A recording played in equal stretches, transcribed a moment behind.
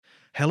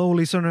Hello,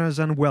 listeners,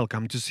 and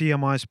welcome to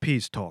CMI's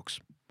Peace Talks.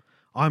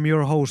 I'm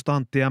your host,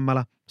 Antti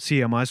Ämmälä,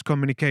 CMI's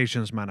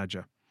Communications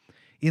Manager.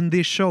 In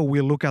this show,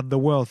 we look at the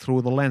world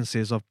through the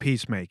lenses of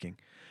peacemaking.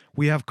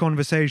 We have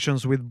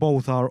conversations with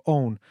both our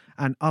own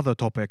and other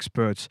top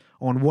experts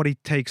on what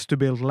it takes to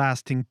build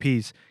lasting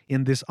peace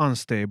in this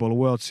unstable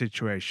world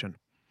situation.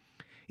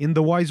 In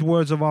the wise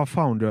words of our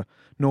founder,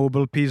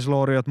 Nobel Peace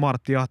Laureate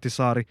Martti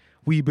Ahtisaari,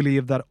 we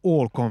believe that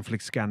all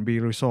conflicts can be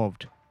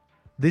resolved.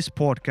 This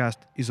podcast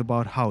is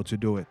about how to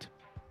do it.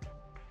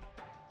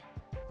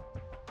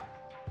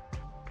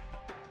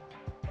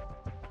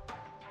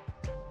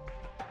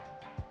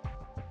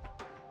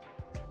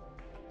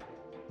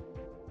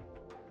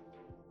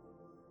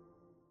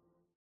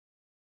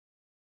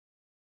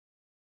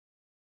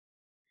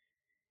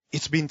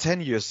 It's been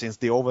 10 years since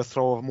the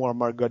overthrow of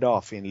Muammar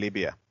Gaddafi in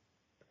Libya.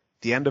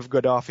 The end of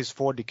Gaddafi's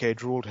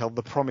 4-decade rule held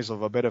the promise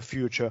of a better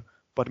future,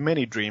 but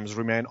many dreams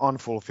remain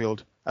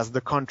unfulfilled as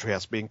the country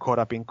has been caught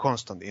up in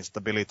constant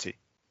instability.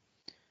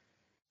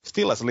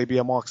 Still, as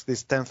Libya marks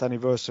this 10th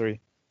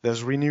anniversary,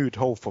 there's renewed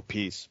hope for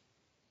peace.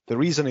 The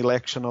recent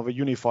election of a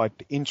unified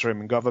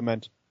interim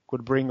government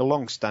could bring a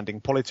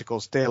long-standing political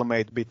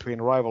stalemate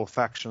between rival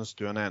factions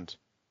to an end.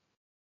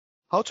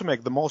 How to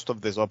make the most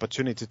of this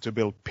opportunity to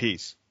build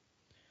peace?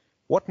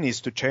 What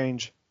needs to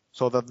change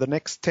so that the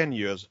next 10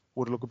 years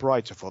would look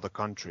brighter for the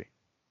country?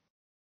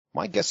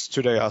 My guests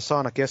today are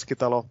Saana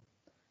Keskitalo,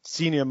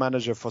 Senior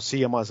Manager for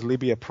CMI's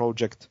Libya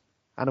project,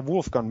 and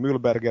Wolfgang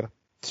Mühlberger,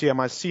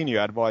 CMI's Senior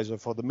Advisor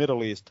for the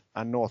Middle East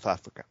and North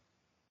Africa.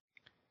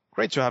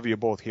 Great to have you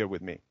both here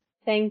with me.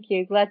 Thank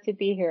you. Glad to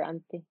be here,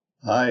 Antti.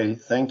 Hi,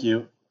 thank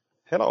you.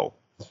 Hello.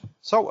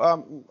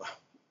 So,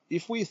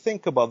 if we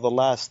think about the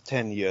last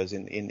 10 years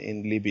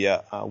in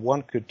Libya,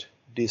 one could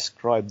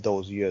describe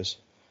those years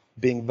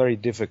being very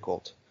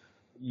difficult.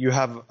 You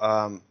have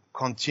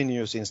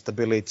continuous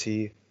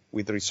instability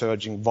with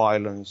resurging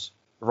violence,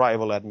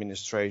 rival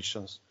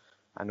administrations,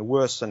 and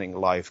worsening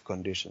life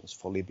conditions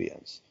for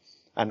Libyans.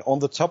 And on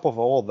the top of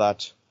all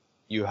that,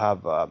 you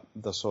have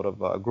the sort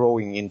of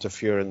growing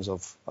interference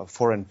of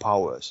foreign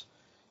powers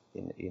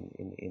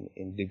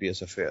in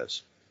Libya's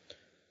affairs.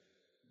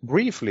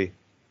 Briefly,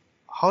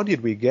 how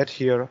did we get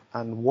here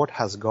and what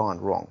has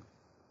gone wrong?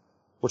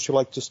 Would you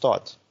like to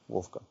start,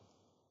 Wolfgang?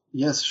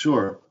 Yes,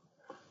 sure.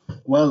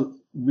 Well,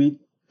 we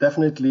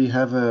definitely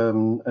have a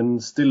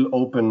still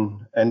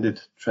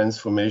open-ended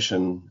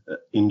transformation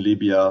in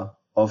Libya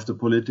of the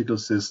political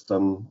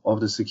system, of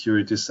the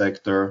security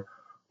sector,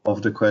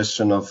 of the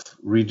question of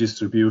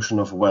redistribution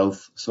of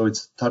wealth. So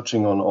it's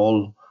touching on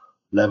all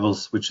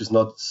levels, which is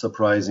not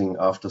surprising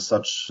after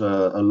such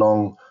a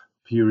long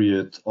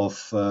period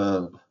of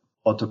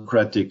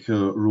autocratic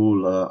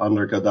rule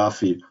under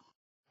Gaddafi.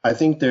 I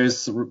think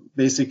there's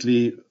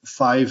basically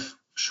five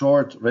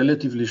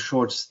relatively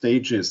short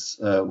stages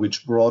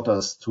which brought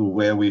us to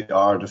where we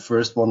are. The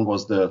first one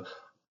was the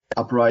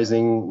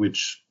uprising,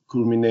 which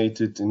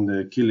culminated in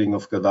the killing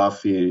of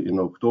Gaddafi in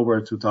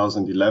October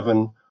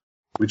 2011,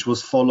 which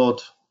was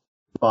followed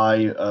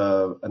by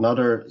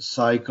another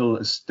cycle,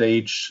 a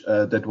stage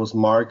that was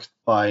marked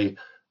by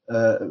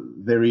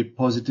very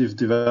positive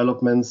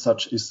developments,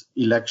 such as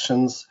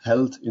elections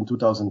held in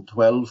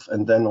 2012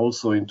 and then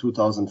also in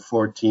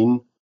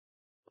 2014.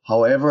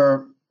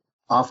 However,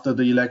 after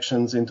the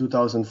elections in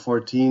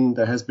 2014,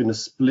 there has been a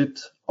split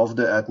of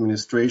the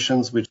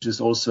administrations, which is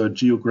also a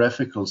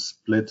geographical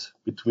split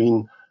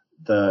between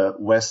the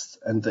west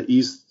and the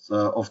east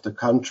of the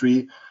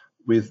country,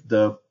 with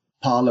the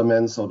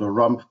parliaments or the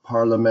rump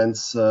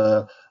parliaments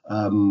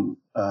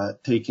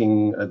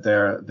taking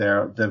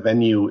their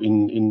venue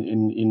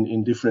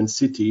in different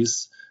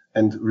cities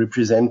and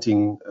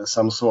representing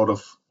some sort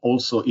of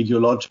also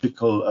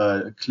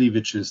ideological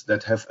cleavages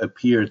that have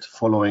appeared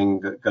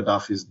following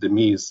Gaddafi's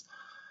demise.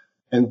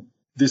 And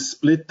this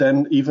split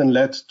then even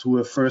led to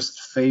a first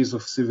phase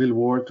of civil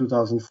war,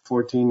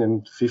 2014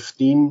 and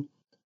 15,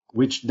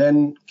 which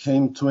then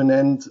came to an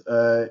end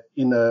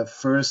in a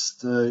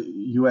first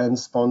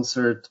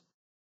UN-sponsored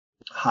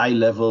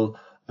high-level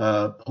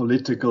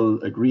political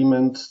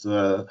agreement,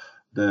 the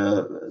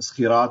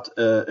Skhirat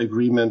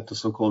agreement, the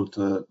so-called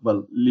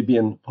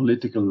Libyan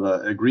political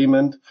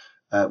agreement,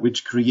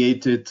 which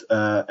created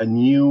a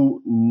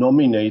new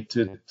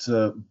nominated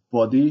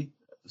body.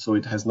 So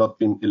it has not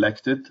been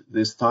elected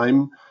this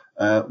time,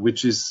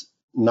 which is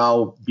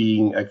now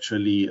being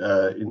actually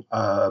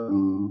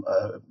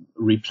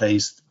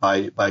replaced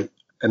by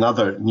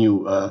another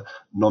new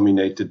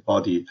nominated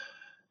body.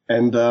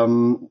 And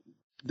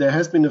there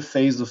has been a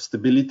phase of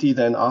stability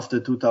then after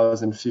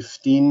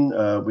 2015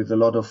 with a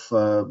lot of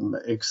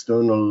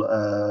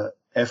external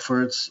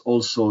efforts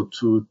also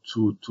to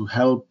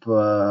help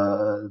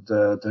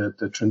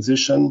the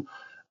transition.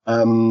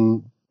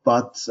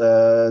 But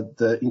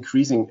the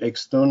increasing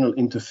external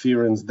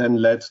interference then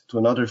led to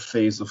another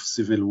phase of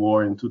civil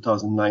war in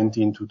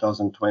 2019,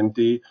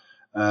 2020,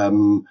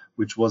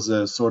 which was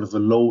a sort of a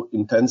low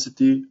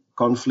intensity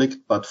conflict,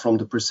 but from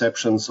the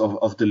perceptions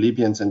of the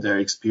Libyans and their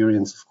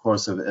experience, of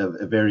course,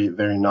 a very,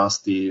 very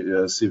nasty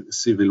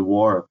civil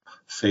war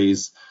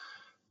phase.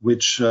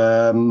 which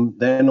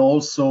then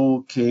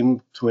also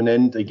came to an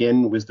end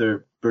again with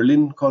the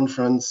Berlin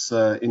conference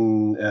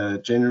in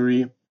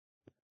January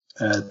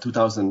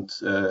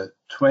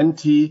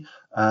 2020.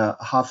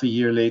 Half a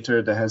year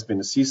later, there has been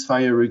a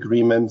ceasefire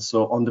agreement.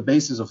 So on the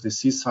basis of the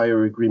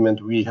ceasefire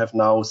agreement, we have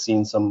now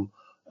seen some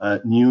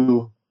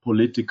new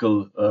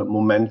political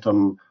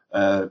momentum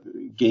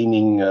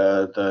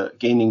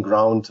gaining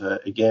ground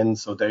again.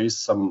 So there is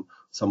some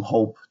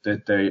hope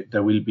that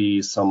there will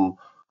be some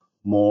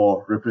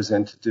more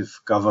representative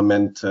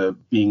government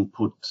being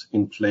put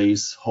in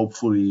place,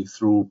 hopefully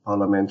through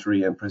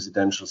parliamentary and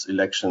presidential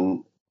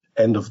election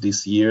end of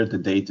this year. The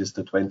date is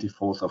the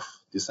 24th of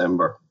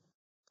December.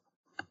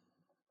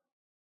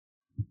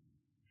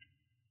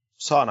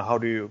 Sana, how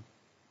do you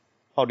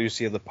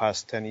see the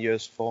past 10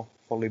 years for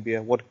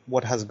Libya?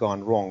 What has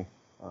gone wrong?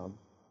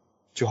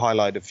 To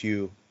highlight a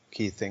few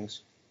key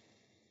things.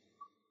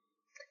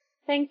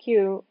 Thank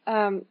you.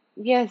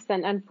 Yes,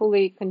 and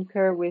fully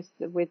concur with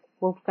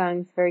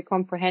Wolfgang's very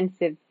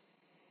comprehensive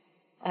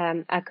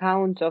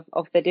account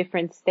of the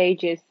different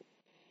stages.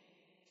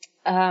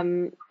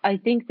 I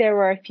think there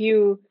were a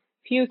few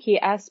key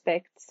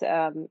aspects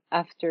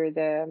after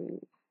the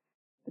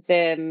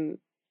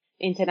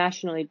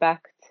internationally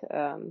backed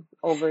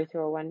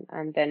overthrow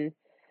and then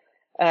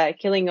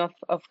killing of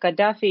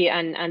Gaddafi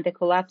and the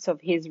collapse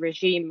of his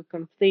regime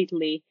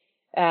completely.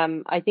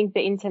 I think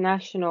the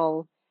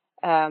international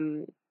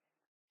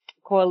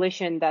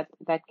coalition that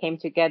came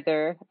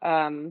together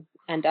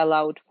and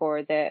allowed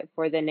for the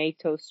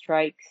NATO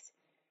strikes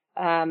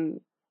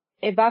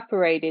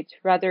evaporated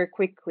rather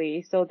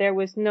quickly. So there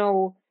was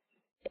no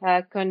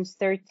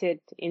concerted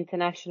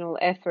international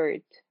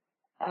effort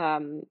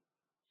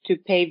to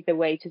pave the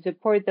way, to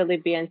support the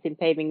Libyans in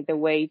paving the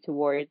way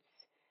towards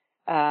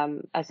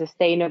a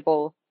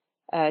sustainable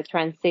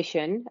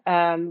transition.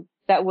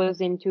 That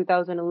was in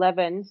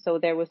 2011. So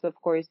there was, of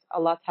course, a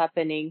lot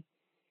happening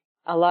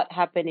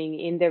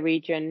in the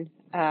region.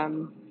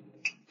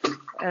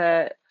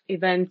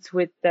 Events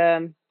with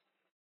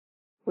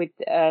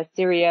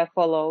Syria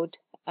followed,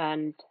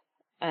 and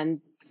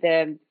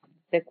the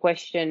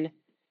question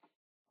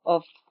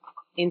of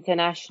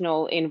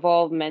international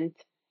involvement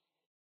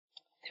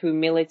through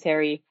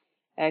military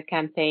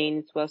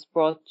campaigns was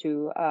brought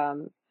to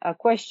a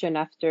question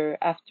after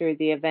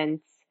the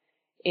events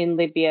in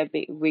Libya,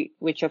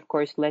 which of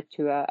course led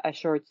to a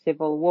short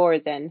civil war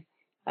then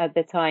at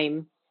the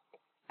time.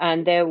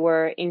 And there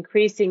were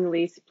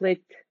increasingly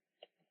split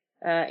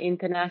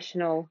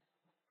international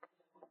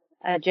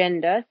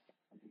agendas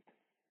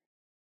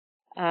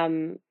as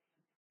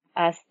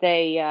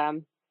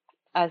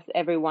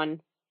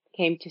everyone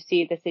came to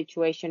see the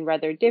situation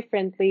rather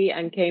differently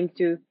and came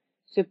to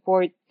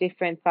support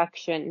different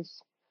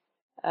factions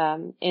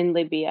in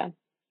Libya.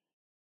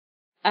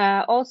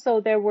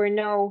 Also, there were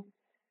no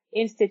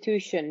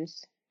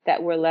institutions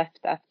that were left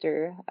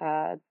after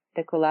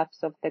the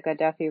collapse of the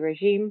Gaddafi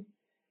regime.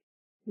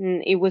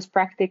 It was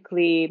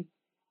practically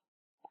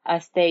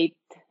a state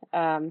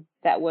that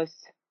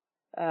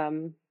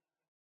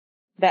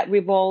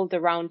revolved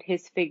around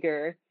his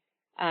figure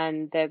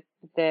and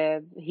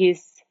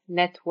his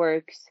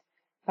networks,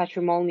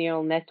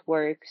 patrimonial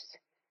networks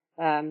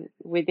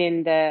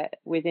within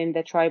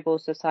the tribal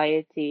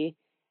society,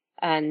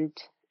 and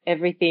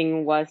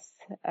everything was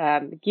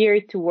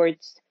geared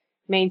towards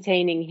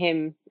maintaining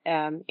him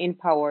in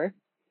power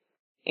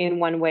in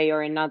one way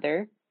or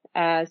another.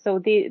 So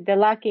the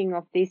lacking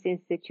of these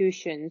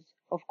institutions,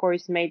 of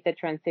course, made the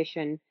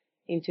transition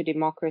into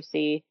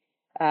democracy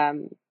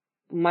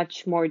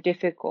much more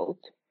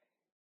difficult.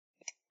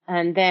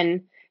 And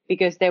then,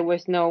 because there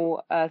was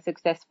no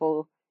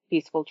successful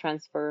peaceful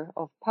transfer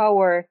of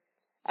power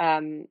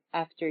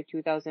after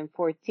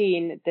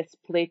 2014, the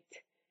split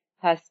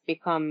has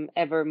become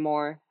ever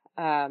more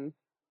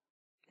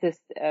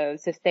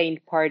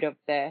sustained part of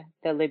the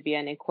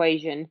Libyan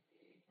equation.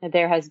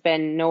 There has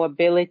been no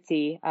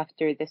ability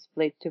after the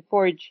split to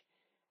forge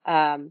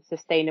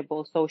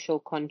sustainable social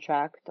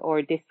contract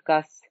or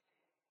discuss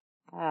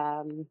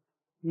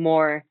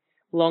more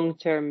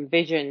long-term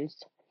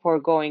visions for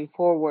going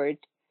forward.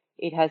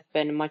 It has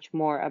been much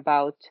more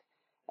about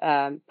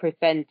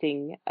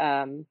preventing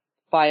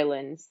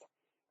violence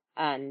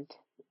and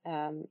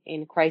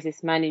in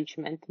crisis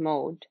management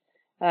mode.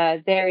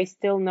 There is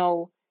still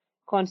no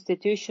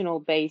constitutional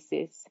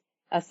basis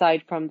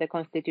aside from the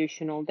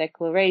constitutional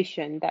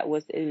declaration that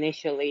was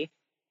initially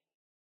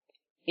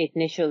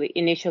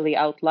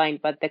outlined,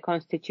 but the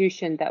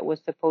constitution that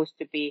was supposed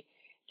to be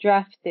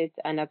drafted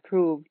and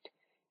approved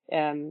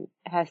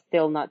has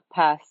still not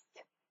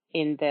passed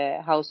in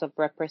the House of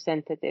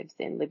Representatives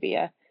in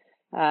Libya.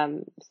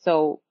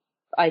 So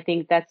I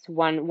think that's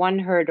one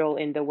hurdle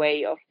in the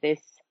way of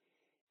this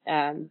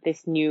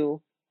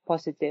new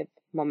positive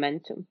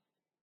momentum.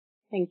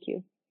 Thank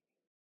you.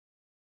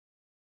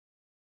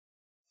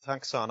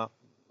 Thanks, Sana.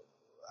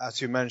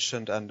 As you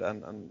mentioned,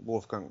 and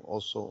Wolfgang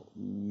also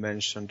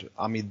mentioned,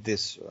 amid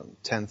this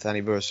 10th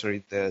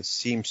anniversary, there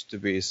seems to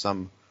be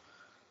some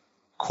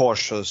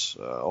cautious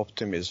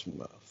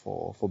optimism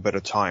for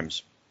better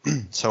times.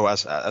 So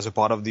as a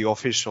part of the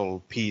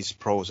official peace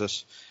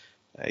process,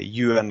 a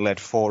UN-led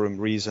forum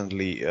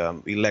recently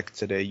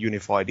elected a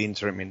unified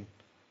interim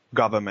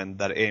government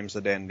that aims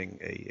at ending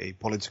a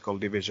political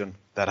division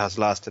that has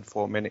lasted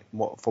for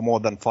more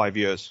than 5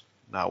 years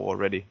now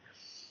already.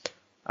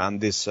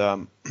 And this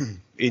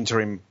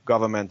interim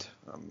government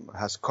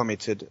has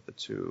committed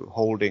to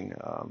holding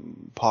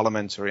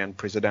parliamentary and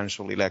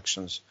presidential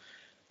elections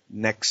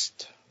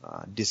next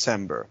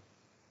December.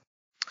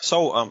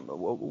 So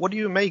what do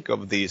you make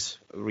of these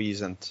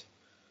recent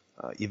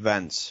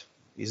events?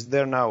 Is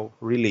there now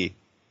really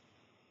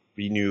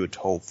renewed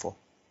hope for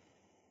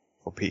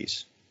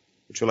peace?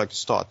 Would you like to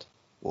start,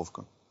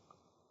 Wolfgang?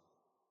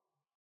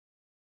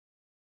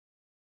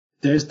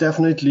 There's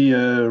definitely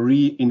a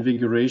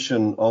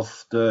reinvigoration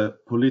of the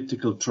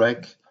political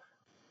track,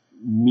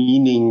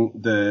 meaning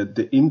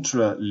the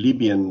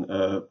intra-Libyan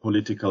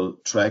political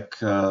track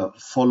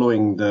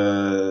following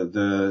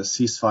the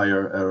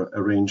ceasefire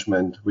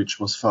arrangement, which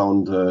was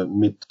found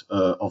mid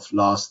of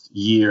last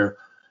year.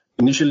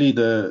 Initially,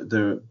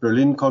 the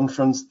Berlin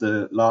conference,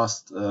 the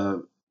last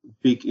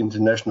big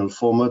international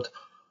format,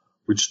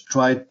 which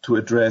tried to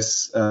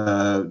address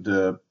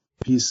the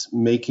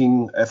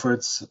peacemaking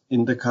efforts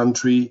in the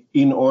country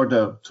in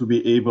order to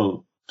be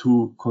able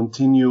to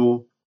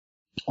continue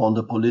on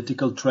the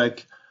political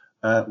track,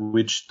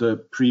 which the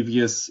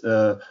previous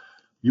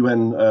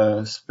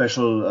UN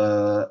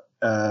special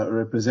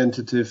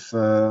representative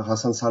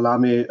Hassan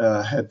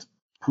Salameh had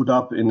put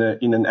up in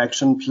an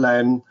action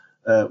plan,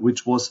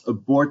 which was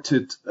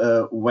aborted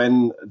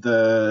when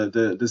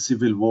the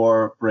civil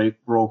war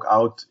broke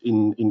out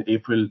in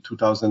April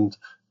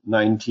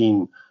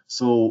 2019.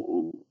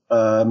 So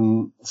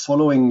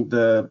following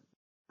the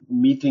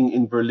meeting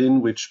in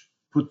Berlin, which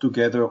put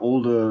together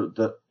all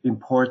the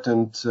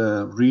important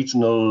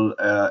regional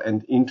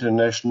and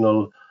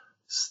international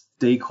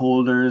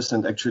stakeholders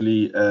and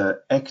actually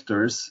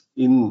actors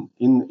in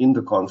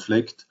the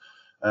conflict,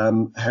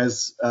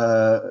 has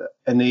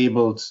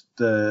enabled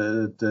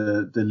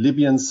the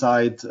Libyan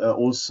side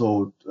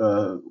also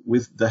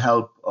with the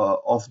help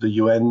of the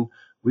UN,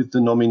 with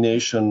the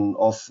nomination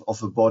of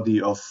a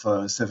body of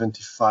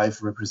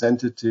 75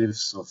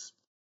 representatives of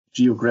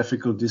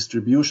geographical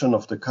distribution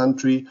of the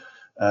country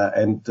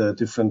and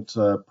different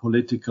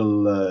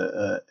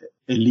political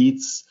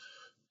elites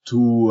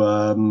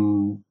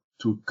to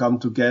come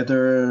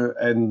together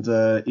and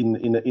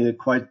in a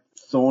quite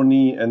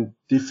thorny and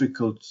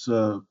difficult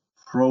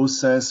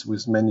process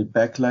with many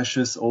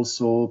backlashes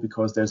also,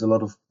 because there's a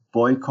lot of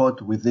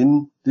boycott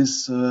within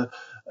this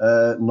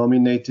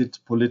nominated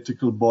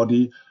political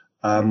body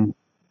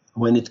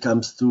when it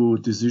comes to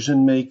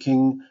decision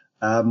making.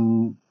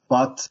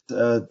 But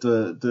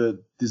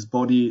this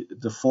body,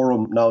 the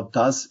forum, now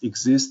does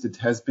exist. It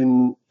has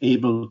been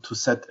able to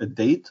set a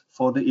date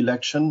for the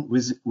election,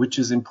 which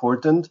is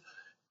important.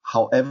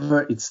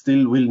 However, it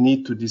still will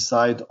need to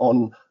decide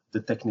on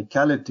the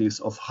technicalities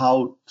of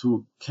how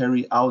to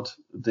carry out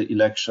the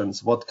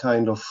elections, what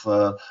kind of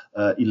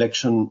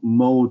election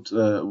mode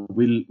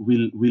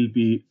will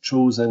be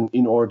chosen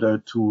in order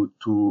to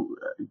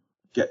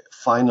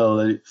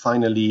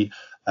finally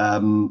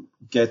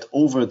get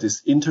over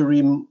this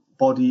interim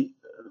body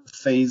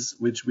phase,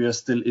 which we are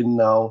still in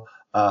now,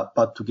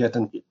 but to get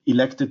an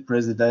elected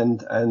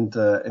president and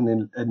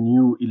a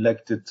new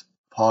elected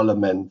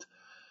parliament.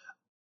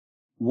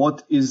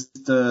 What is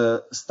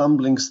the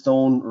stumbling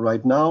stone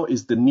right now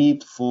is the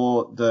need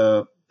for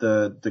the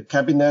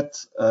cabinet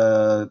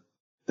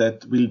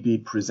that will be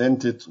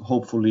presented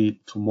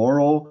hopefully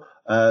tomorrow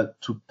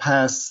to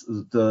pass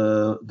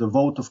the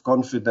vote of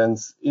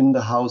confidence in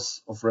the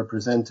House of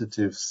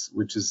Representatives,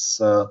 which is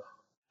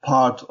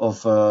part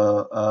of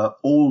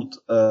old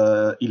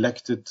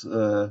elected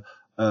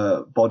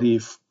body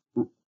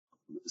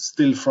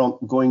still from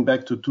going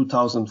back to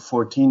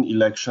 2014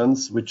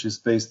 elections, which is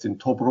based in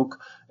Tobruk,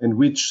 and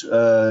which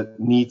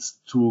needs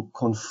to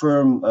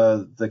confirm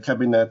the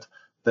cabinet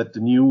that the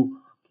new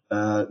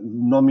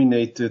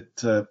nominated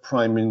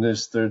Prime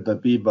Minister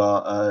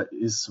Dabiba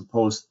is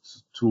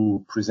supposed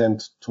to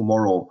present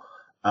tomorrow.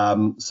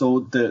 So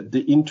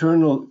the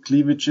internal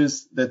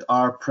cleavages that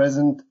are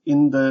present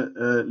in the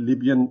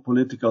Libyan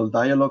Political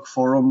Dialogue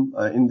Forum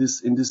in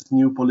this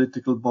new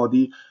political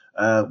body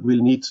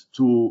will need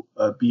to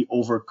be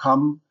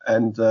overcome,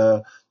 and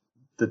the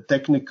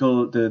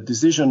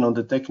decision on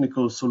the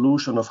technical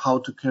solution of how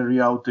to carry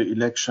out the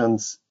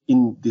elections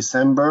in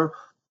December,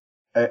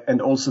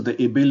 and also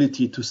the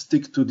ability to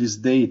stick to this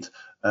date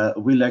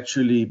will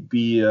actually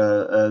be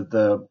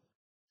the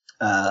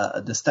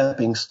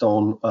stepping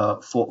stone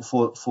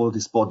for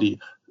this body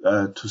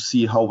to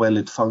see how well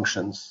it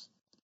functions.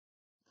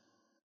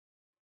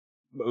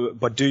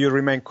 But do you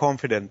remain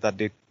confident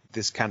that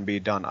this can be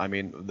done? I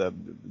mean,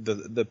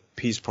 the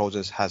peace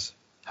process has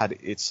had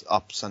its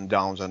ups and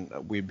downs,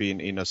 and we've been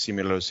in a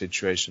similar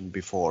situation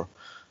before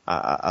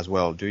as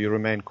well. Do you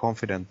remain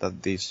confident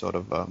that these sort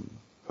of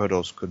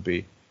hurdles could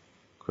be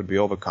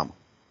overcome?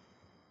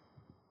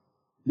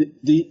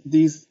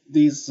 These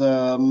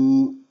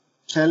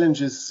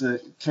challenges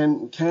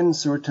can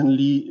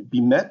certainly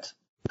be met.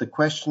 The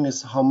question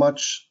is how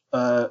much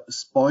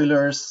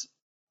spoilers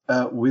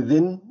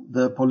within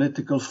the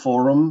political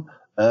forum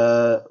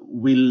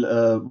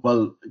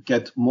will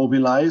get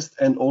mobilized,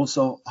 and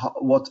also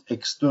what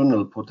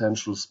external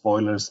potential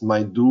spoilers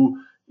might do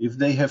if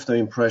they have the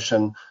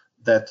impression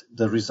that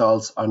the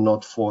results are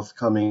not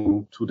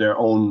forthcoming to their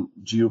own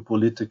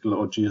geopolitical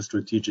or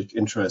geostrategic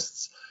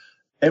interests.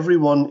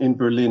 Everyone in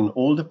Berlin,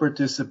 all the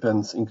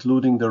participants,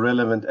 including the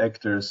relevant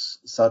actors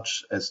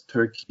such as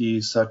Turkey,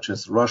 such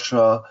as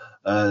Russia,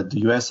 the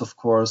US, of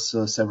course,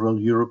 several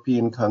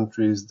European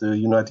countries, the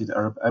United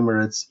Arab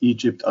Emirates,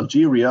 Egypt,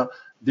 Algeria,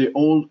 they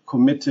all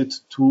committed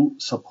to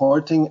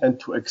supporting and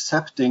to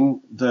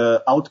accepting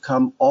the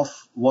outcome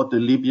of what the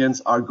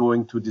Libyans are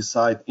going to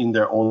decide in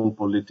their own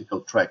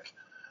political track.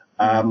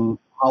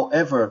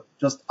 However,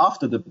 just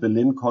after the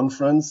Berlin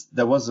conference,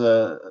 there was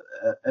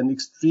an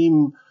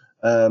extreme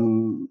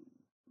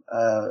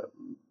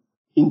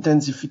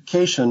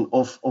intensification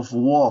of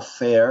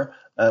warfare,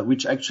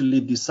 which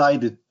actually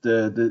decided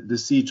the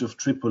siege of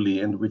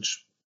Tripoli, and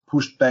which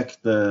pushed back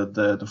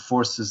the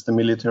forces, the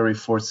military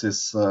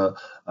forces from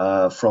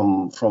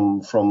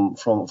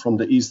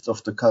the east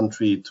of the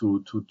country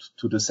to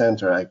the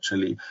center,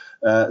 actually.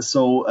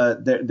 So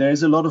there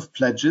is a lot of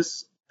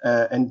pledges,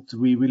 and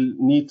we will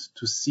need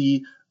to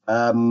see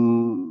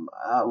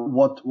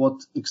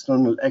what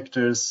external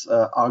actors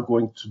are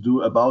going to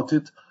do about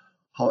it.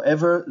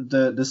 However,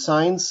 the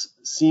signs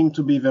seem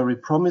to be very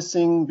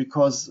promising,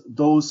 because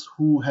those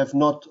who have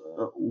not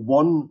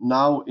won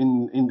now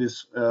in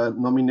this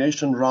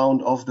nomination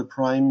round of the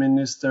Prime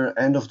Minister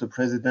and of the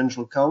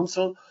Presidential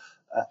Council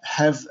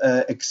have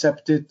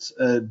accepted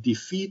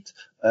defeat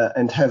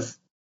and have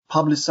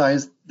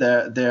publicized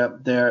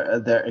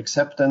their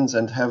acceptance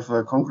and have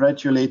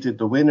congratulated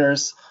the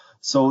winners.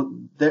 So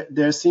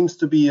there seems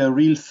to be a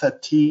real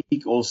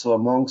fatigue also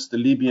amongst the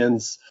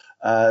Libyans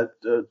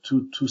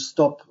to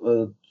stop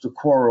the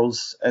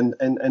quarrels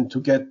and to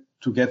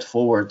get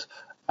forward.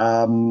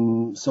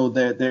 So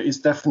there is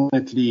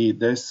definitely,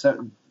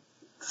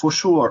 for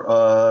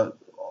sure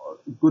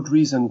good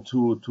reason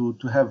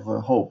to have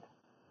hope.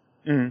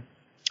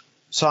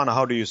 Sana,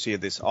 how do you see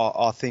this?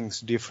 Are things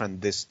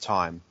different this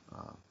time?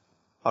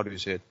 How do you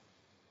see it?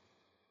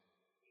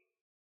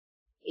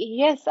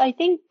 Yes, I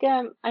think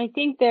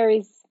there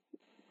is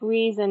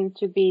reason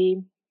to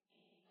be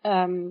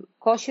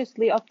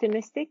cautiously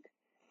optimistic.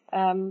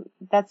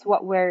 That's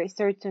what we're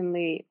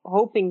certainly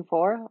hoping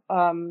for,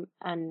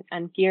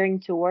 and gearing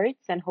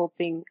towards, and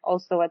hoping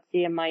also at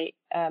CMI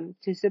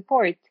to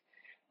support.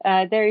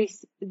 There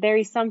is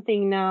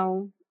something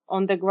now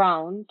on the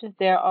ground.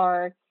 There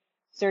are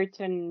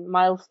certain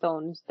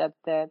milestones that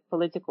the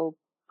political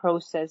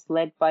process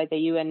led by the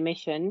UN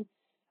mission,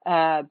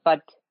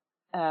 but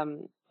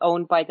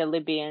owned by the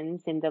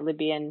Libyans in the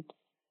Libyan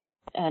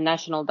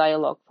National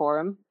Dialogue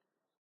Forum.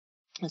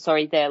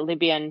 The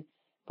Libyan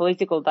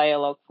Political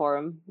Dialogue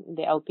Forum,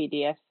 the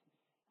LPDF.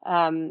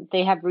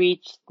 They have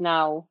reached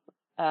now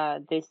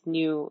this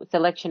new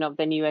selection of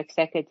the new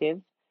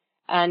executive,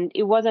 and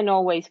it wasn't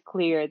always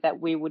clear that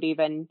we would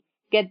even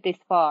get this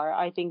far.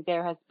 I think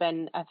there has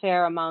been a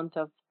fair amount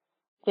of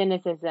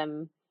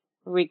cynicism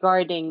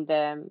regarding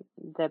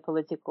the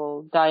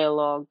political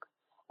dialogue,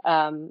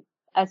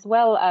 as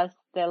well as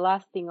the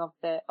lasting of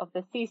the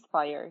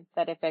ceasefire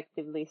that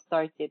effectively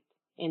started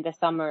in the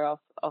summer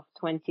of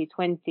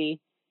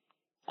 2020,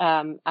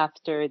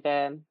 after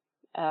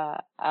a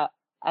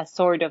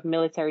sort of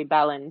military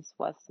balance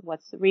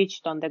was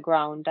reached on the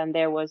ground, and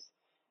there was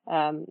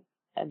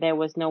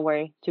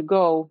nowhere to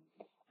go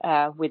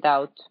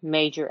without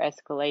major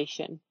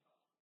escalation.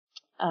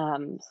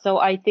 So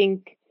I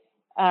think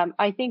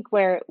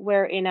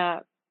we're in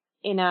a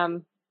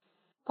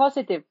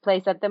positive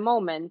place at the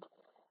moment,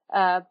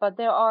 but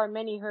there are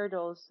many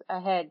hurdles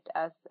ahead,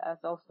 as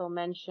also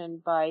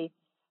mentioned by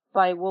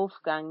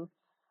Wolfgang.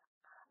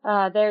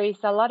 There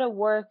is a lot of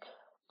work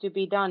to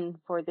be done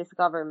for this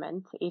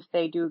government if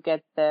they do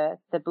get the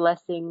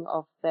blessing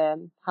of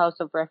the House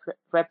of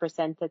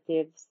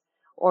Representatives,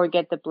 or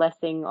get the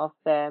blessing of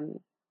the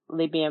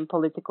Libyan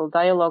Political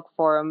Dialogue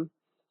Forum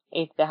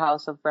if the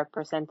House of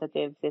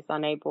Representatives is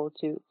unable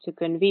to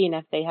convene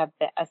as they have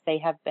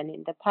been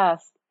in the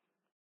past.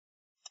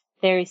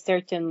 There is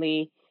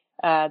certainly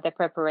the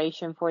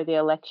preparation for the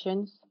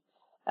elections,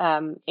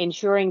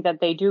 ensuring that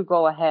they do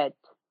go ahead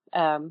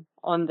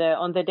on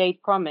the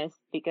date promised,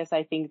 because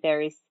I think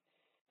there is,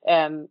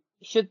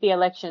 should the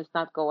elections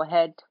not go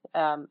ahead,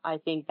 I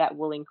think that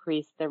will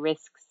increase the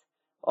risks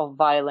of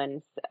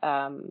violence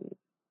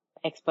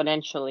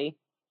exponentially.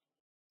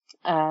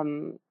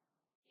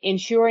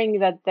 Ensuring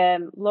that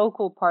the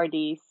local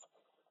parties,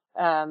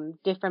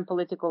 different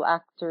political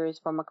actors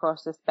from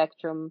across the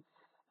spectrum,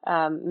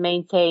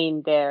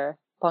 maintain their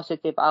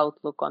positive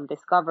outlook on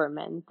this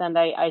government, and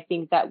I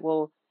think that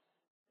will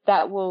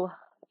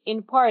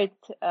in part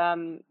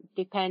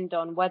depend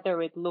on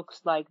whether it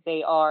looks like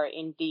they are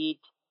indeed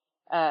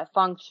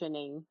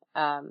functioning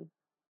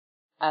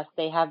as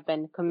they have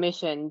been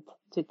commissioned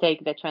to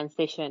take the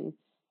transition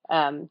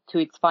to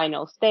its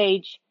final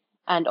stage,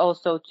 and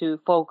also to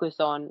focus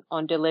on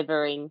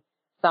delivering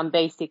some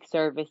basic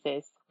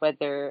services,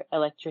 whether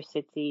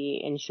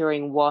electricity,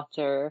 ensuring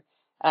water,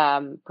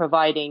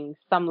 providing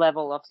some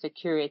level of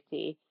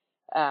security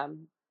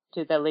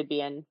to the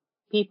Libyan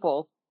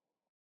people.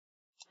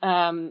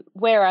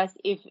 Whereas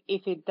if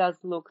it does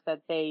look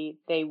that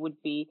they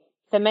would be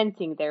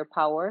cementing their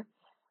power,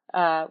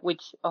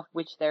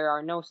 which there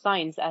are no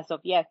signs as of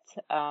yet,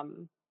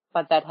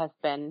 but that has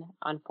been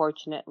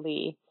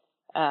unfortunately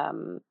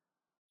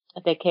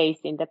the case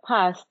in the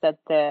past, that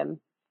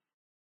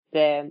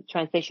the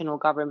transitional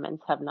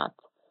governments have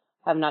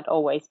not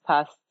always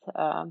passed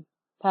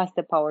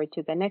the power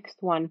to the next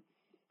one.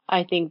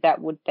 I think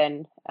that would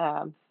then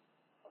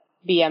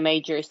be a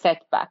major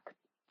setback.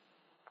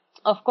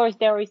 Of course,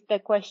 there is the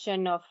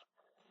question of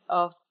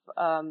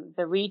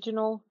the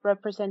regional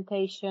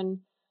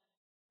representation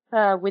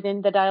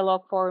within the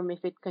dialogue forum,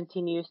 if it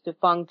continues to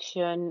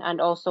function,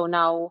 and also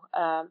now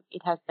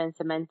it has been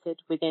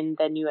cemented within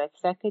the new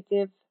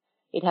executive.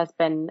 It has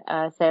been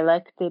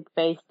selected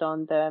based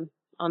on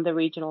the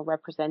regional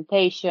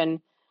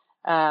representation,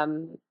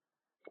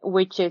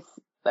 which is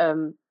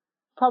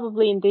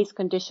probably in these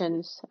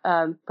conditions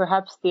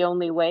perhaps the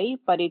only way,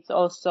 but it's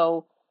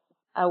also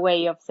a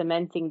way of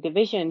cementing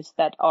divisions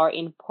that are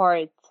in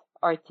part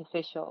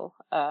artificial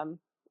to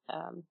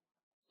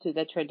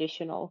the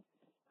traditional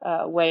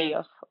way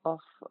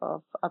of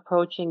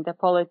approaching the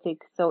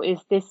politics. So is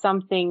this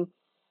something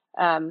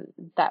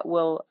that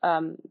will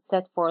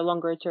set for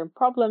longer term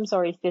problems,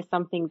 or is this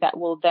something that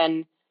will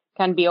then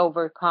can be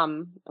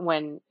overcome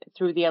when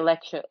through the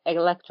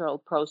electoral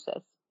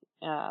process?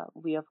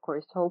 We of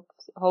course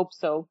hope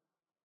so.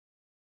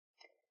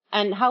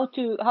 And how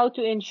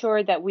to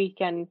ensure that we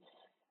can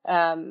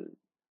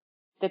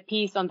the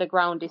peace on the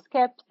ground is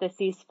kept, the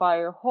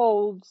ceasefire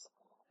holds.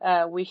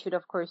 We should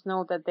of course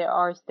know that there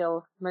are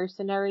still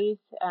mercenaries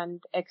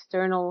and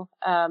external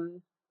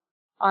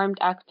armed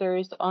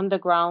actors on the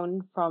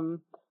ground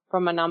from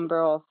a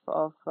number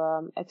of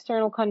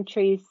external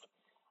countries,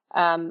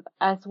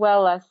 as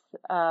well as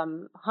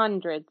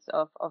hundreds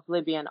of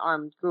Libyan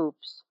armed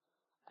groups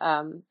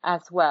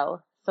as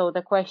well. So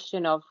the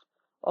question of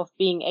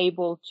being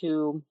able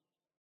to,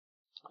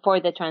 for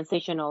the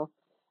transitional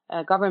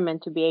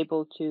government to be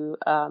able to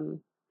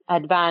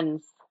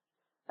advance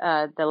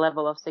the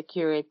level of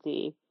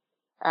security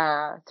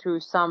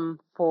through some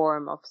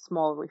form of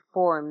small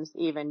reforms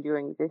even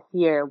during this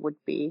year would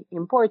be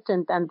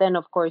important. And then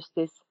of course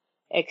this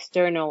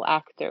external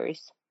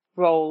actors'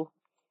 role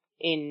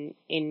in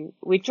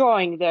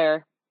withdrawing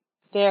their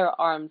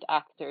armed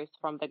actors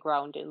from the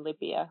ground in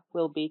Libya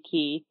will be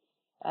key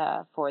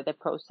for the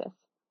process.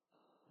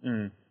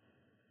 Mm.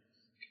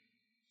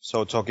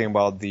 So talking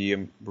about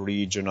the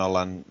regional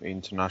and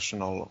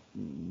international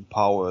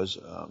powers,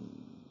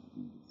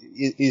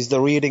 is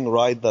the reading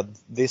right that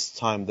this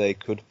time they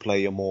could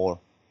play a more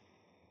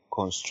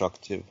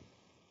constructive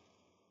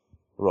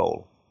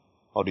role?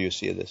 How do you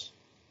see this,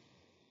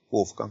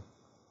 Wolfgang?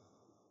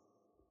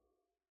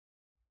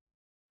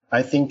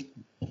 I think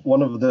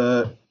one of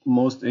the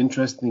most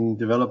interesting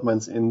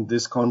developments in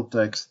this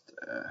context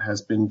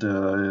has been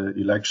the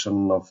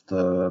election of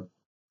the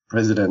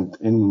president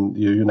in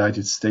the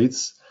United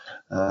States.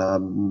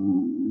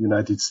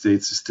 United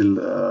States is still,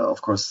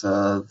 of course,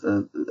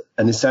 an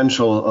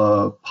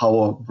essential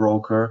power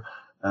broker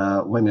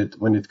when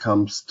it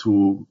comes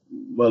to,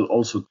 well,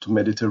 also to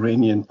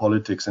Mediterranean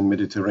politics and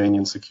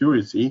Mediterranean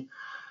security.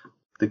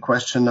 The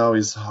question now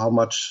is how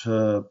much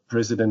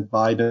President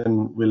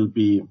Biden will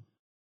be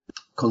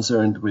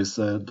concerned with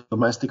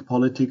domestic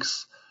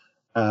politics.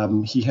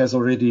 He has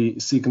already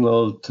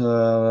signaled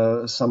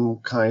some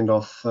kind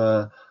of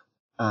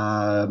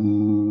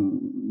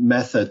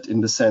method,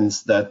 in the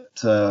sense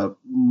that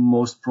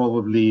most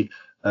probably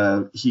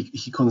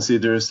he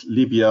considers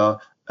Libya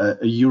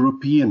a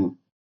European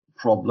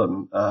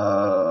problem,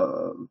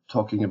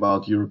 talking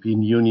about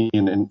European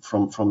Union and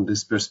from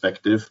this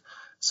perspective.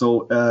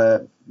 So,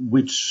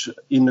 which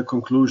in the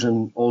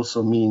conclusion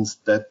also means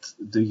that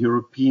the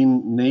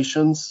European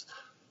nations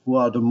who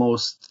are the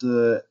most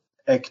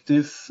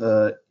active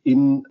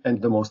in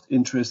and the most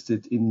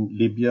interested in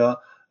Libya,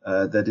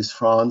 that is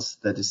France,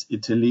 that is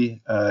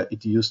Italy.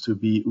 It used to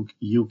be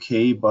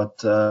UK,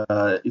 but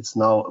it's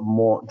now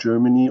more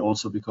Germany,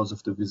 also because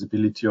of the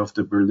visibility of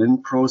the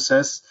Berlin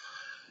process.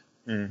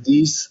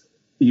 These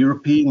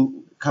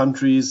European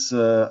countries,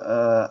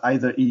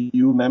 either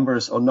EU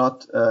members or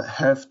not,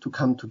 have to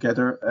come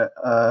together,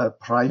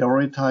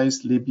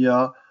 prioritize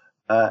Libya,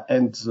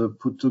 and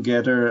put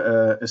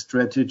together a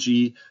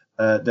strategy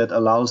that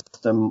allows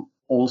them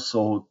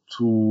also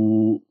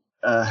to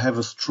have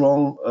a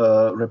strong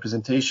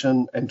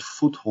representation and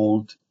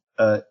foothold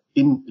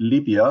in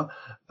Libya,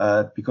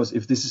 because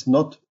if this is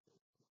not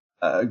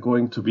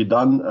going to be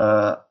done,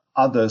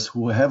 others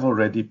who have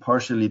already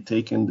partially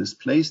taken this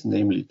place,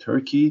 namely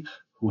Turkey,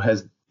 who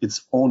has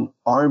its own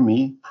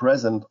army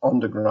present on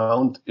the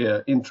ground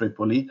in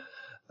Tripoli,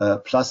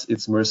 plus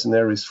its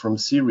mercenaries from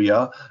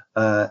Syria,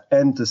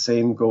 and the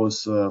same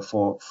goes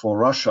for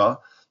Russia.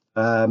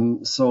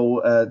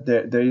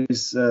 There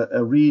is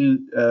a real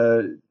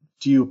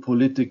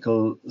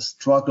geopolitical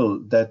struggle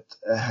that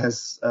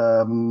has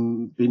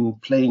been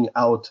playing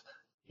out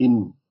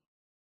in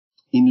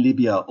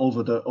Libya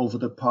over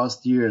the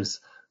past years,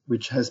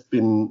 which has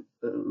been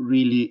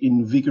really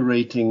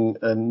invigorating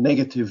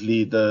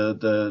negatively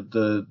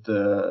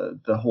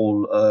the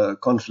whole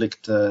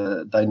conflict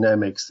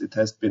dynamics. It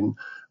has been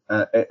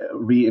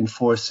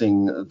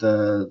reinforcing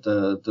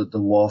the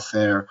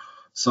warfare.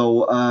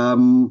 So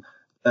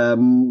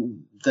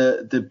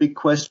the big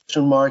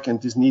question mark,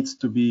 and this needs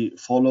to be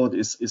followed,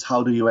 is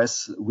how the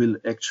US will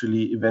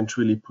actually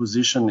eventually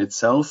position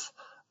itself.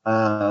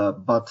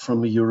 But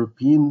from a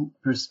European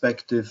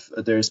perspective,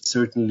 there is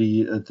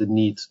certainly the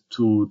need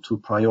to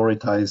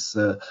prioritize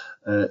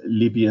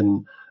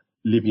Libyan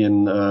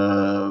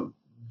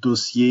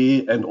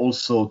dossier, and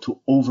also to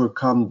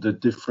overcome the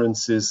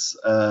differences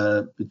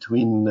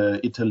between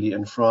Italy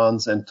and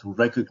France, and to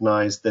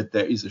recognize that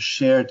there is a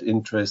shared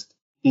interest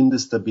in the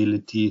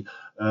stability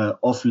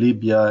of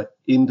Libya,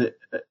 in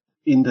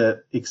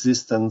the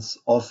existence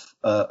of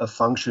a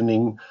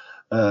functioning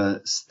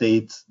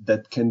state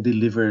that can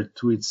deliver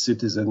to its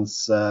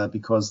citizens,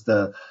 because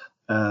the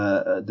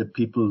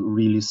people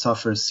really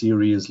suffer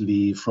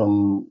seriously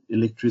from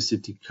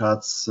electricity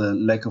cuts,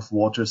 lack of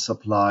water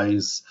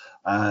supplies.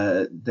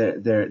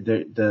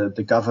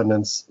 The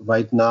governance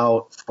right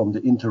now from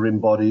the interim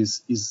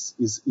bodies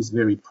is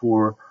very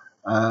poor.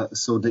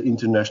 So the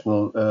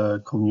international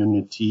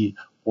community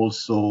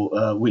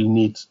also will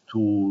need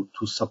to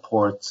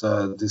support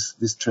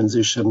this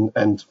transition,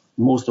 and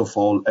most of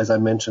all, as I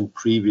mentioned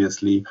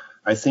previously,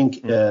 I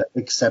think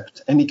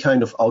accept any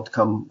kind of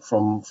outcome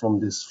from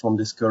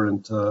this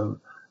current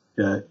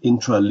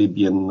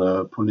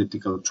intra-Libyan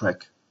political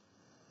track.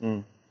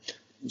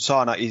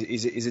 Sana,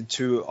 is it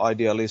too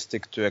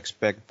idealistic to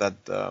expect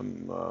that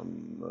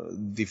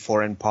the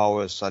foreign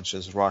powers such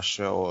as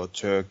Russia or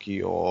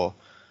Turkey or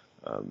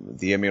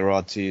the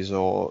Emiratis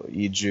or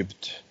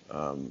Egypt,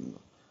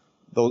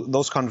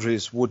 those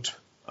countries would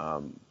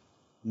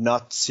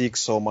not seek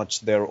so much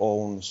their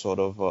own sort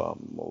of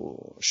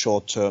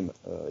short-term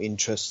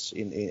interests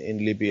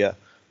in Libya,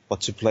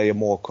 but to play a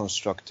more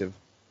constructive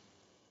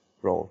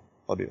role?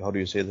 How do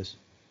you see this?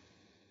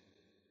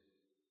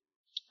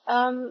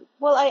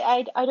 Well,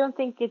 I don't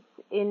think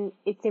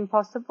it's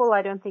impossible.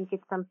 I don't think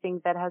it's something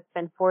that has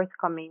been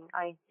forthcoming.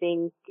 I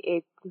think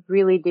it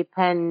really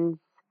depends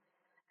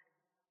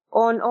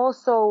on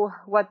also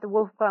what the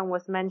Wolfgang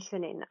was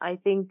mentioning. I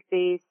think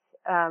these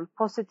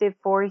positive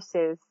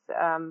forces,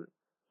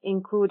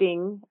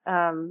 including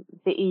the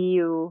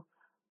EU,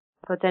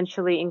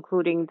 potentially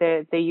including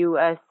the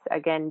US,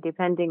 again,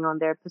 depending on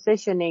their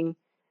positioning,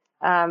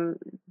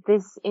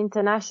 this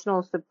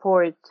international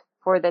support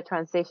for the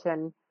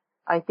transition,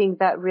 I think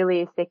that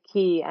really is the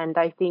key. And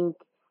I think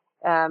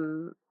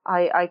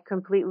I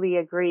completely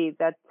agree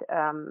that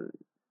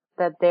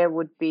that there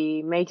would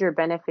be major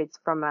benefits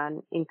from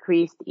an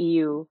increased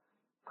EU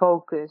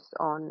focus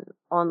on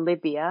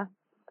Libya.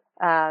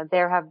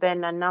 There have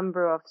been a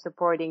number of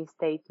supporting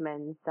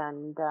statements,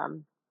 and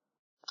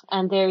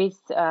there is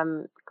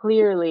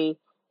clearly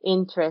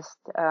interest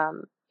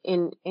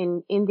in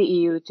the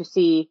EU to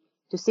see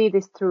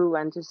this through,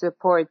 and to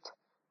support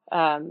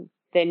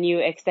the new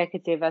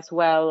executive as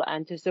well,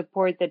 and to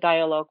support the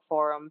dialogue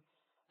forum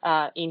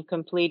in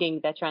completing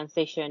the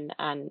transition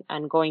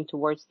and going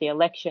towards the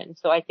election.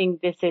 So I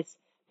think this is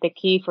the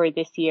key for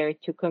this year,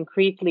 to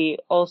concretely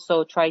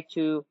also try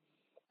to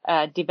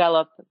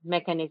develop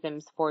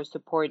mechanisms for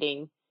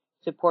supporting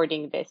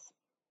this,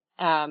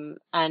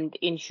 and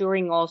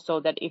ensuring also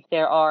that if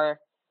there are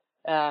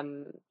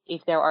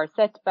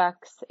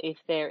setbacks, if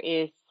there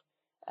is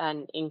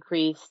an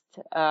increased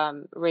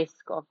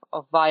risk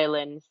of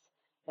violence,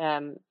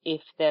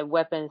 if the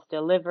weapons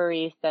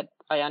deliveries that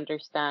I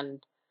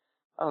understand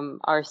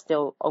are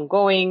still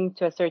ongoing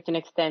to a certain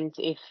extent,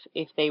 if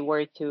they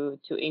were to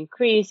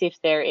increase, if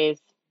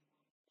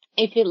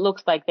it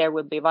looks like there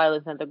will be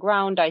violence on the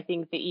ground, I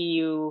think the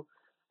EU,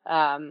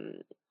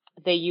 the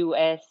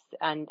US,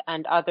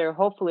 and other,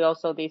 hopefully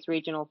also these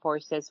regional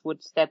forces,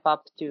 would step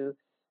up to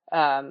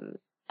act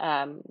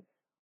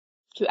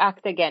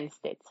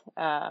against it,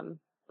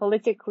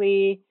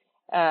 politically,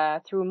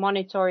 through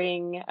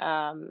monitoring,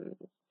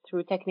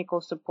 through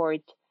technical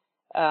support.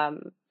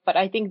 But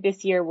I think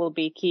this year will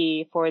be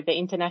key for the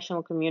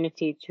international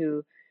community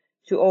to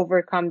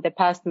overcome the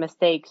past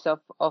mistakes of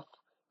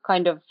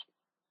kind of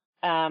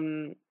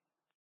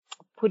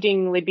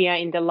putting Libya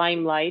in the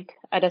limelight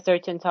at a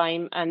certain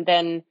time and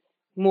then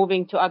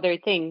moving to other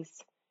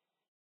things,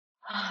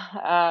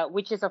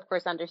 which is of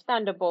course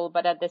understandable,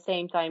 but at the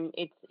same time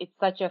it's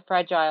such a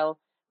fragile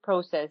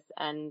process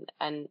and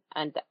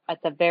at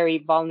a very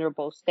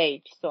vulnerable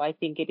stage. So I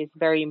think it is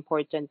very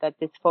important that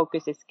this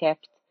focus is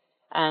kept,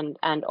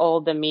 and all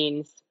the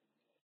means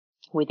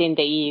within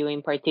the EU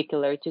in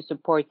particular to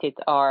support it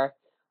are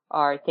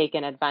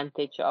taken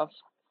advantage of.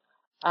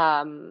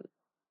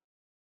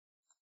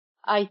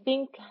 I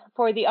think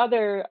for the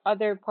other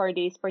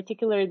parties,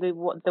 particularly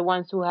the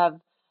ones who have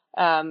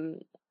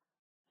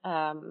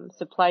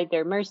supplied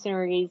their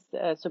mercenaries,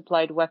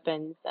 supplied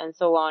weapons, and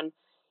so on.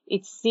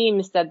 It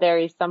seems that there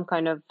is some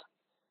kind of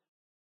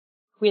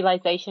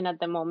realization at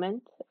the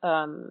moment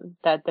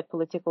that the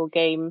political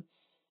game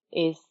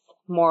is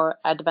more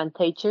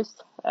advantageous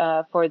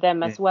for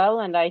them as well.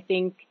 And I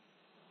think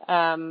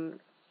the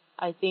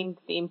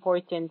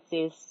importance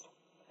is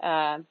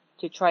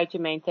to try to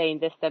maintain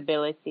the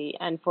stability,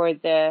 and for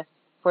the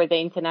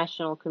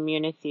international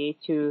community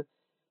to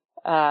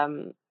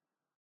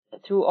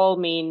through all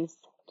means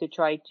to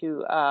try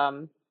to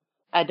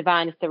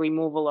advance the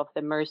removal of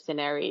the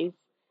mercenaries.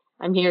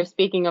 I'm here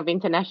speaking of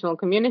international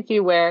community,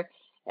 where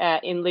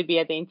in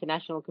Libya the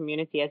international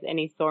community, as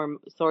any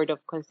sort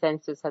of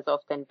consensus, has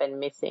often been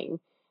missing.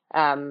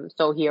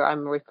 So here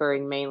I'm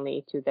referring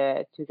mainly to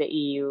the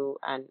EU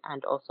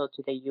and also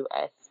to the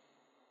US.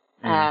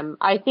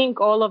 I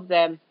think all of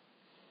the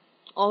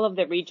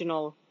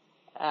regional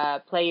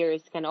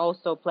players can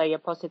also play a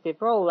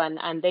positive role,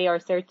 and they are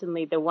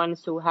certainly the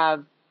ones who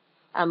have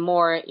a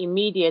more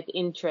immediate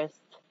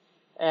interest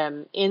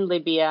in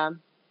Libya,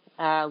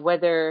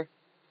 whether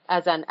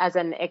as an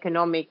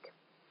economic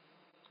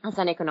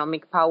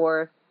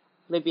power.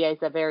 Libya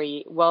is a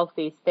very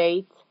wealthy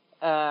state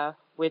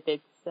with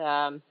its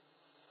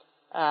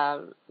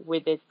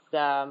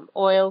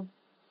oil.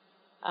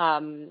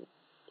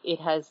 It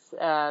has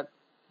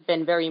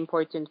been very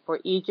important for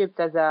Egypt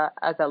as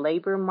a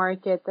labor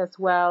market, as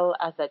well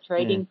as a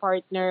trading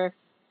partner.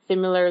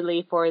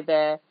 Similarly for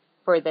the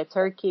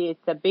Turkey,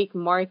 it's a big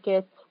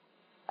market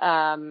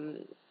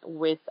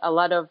with a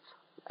lot of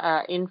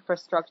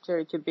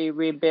infrastructure to be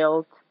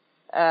rebuilt.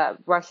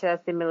 Russia,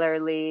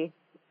 similarly,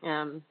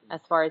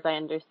 as far as I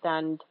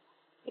understand,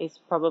 is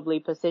probably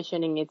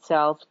positioning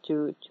itself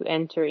to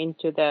enter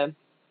into the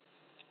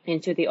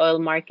oil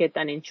market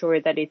and ensure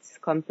that its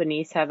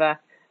companies have a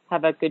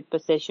good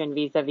position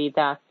vis-a-vis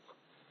that.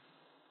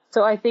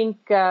 So I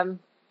think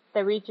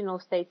the regional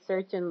states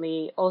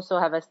certainly also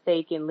have a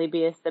stake in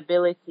Libya's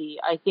stability.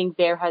 I think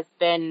there has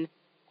been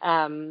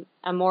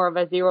a more of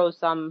a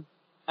zero-sum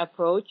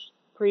approach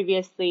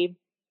previously,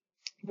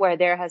 where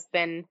there has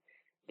been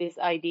this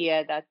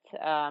idea that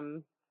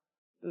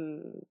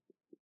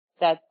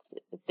that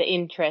the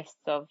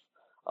interests of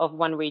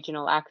one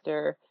regional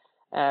actor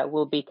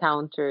will be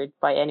countered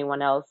by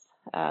anyone else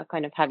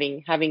kind of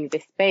having the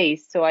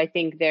space. So I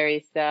think there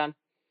is a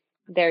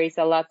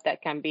lot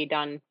that can be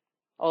done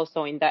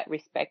also in that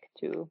respect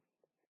to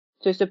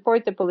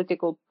support the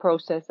political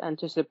process and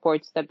to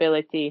support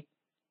stability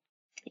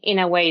in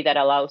a way that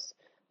allows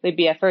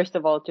Libya, first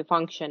of all, to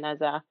function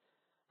as a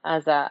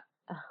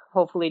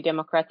hopefully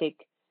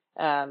democratic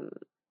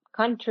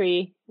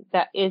country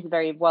that is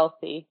very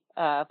wealthy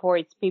for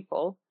its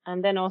people,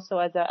 and then also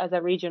as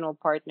a regional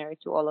partner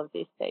to all of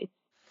these states.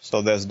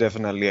 So there's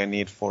definitely a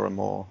need for a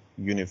more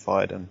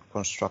unified and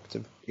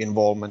constructive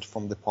involvement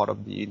from the part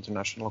of the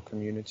international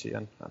community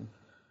and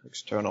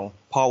external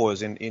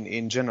powers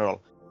in general.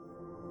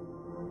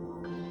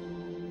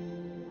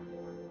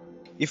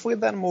 If we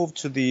then move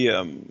to the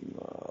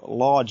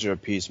larger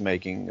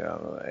peacemaking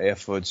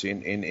efforts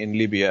in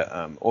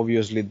Libya,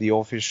 obviously the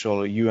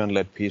official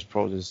UN-led peace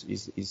process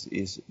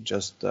is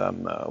just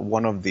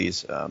one of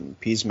these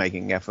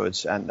peacemaking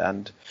efforts,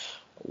 and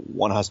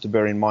one has to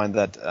bear in mind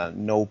that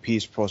no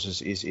peace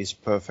process is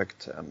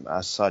perfect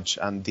as such,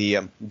 and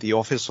the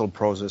official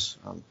process,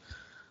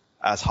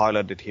 as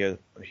highlighted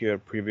here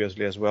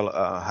previously as well,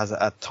 has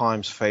at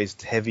times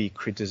faced heavy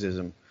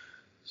criticism.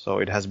 So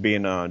it has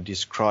been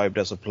described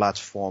as a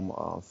platform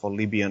for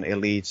Libyan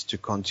elites to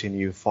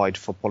continue fight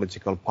for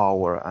political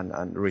power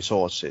and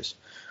resources,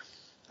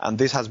 and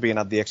this has been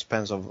at the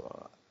expense of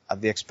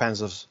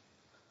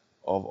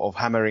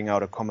hammering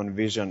out a common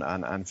vision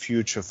and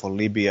future for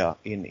Libya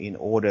in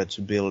order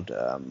to build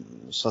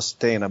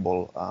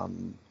sustainable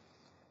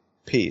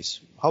peace.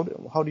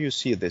 How do you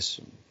see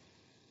this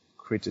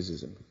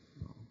criticism?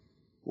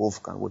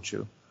 Wolfgang, would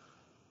you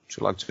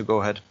like to go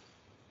ahead?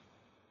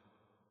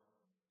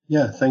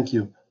 Yeah, thank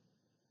you.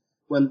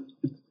 Well,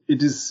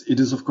 it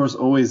is of course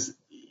always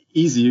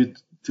easy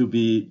to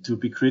be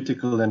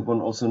critical, and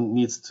one also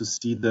needs to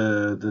see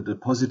the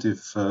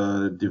positive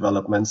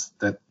developments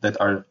that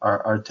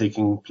are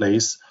taking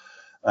place.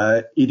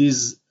 It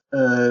is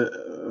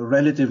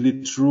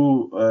relatively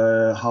true,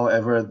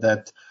 however,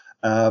 that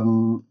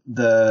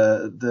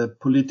the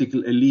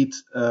political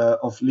elite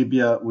of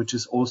Libya, which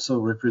is also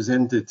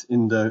represented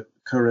in the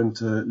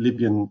current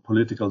Libyan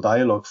political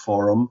dialogue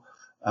forum,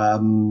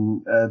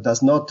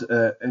 does not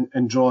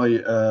enjoy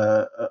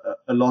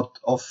a lot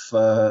of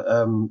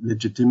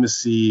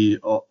legitimacy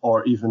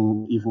or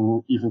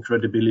even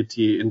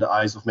credibility in the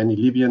eyes of many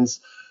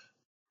Libyans.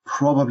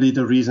 Probably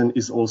the reason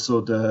is also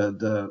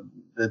the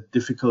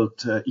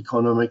difficult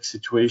economic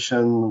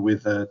situation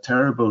with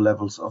terrible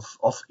levels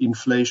of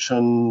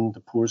inflation,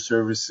 the poor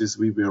services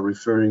we were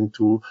referring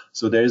to.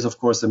 So there is, of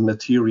course, a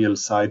material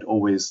side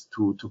always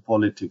to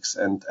politics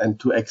and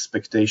to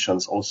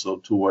expectations also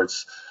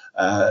towards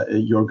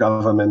your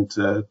government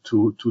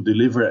to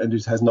deliver, and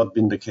it has not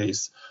been the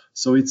case.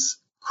 So it's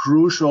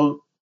crucial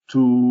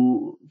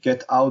to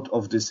get out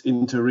of this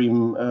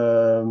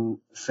interim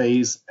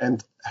phase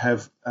and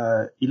have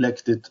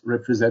elected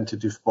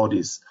representative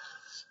bodies.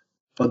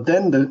 But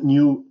then the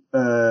new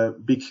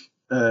big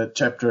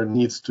chapter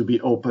needs to be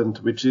opened,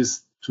 which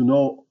is to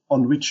know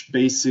on which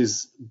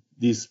basis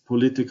these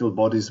political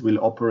bodies will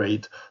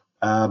operate.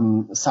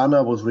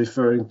 Sanna was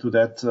referring to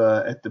that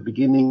at the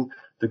beginning.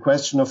 The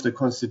question of the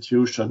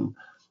constitution.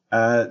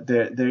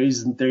 There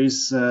is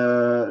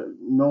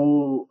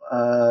no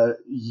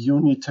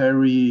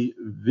unitary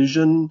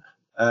vision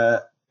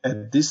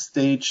at this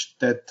stage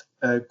that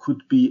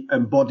could be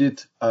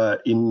embodied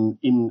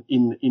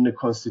in a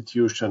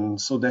constitution.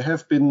 So there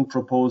have been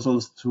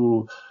proposals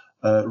to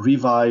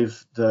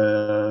revive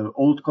the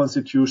old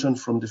constitution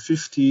from the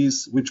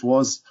 50s, which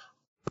was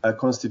a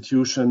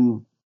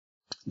constitution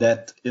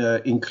that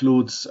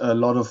includes a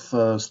lot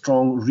of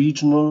strong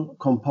regional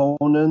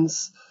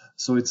components.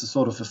 So it's a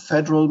sort of a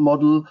federal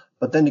model,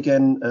 but then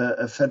again,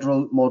 a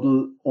federal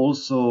model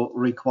also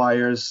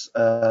requires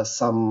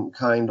some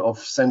kind of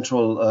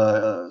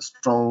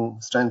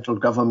strong central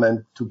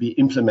government to be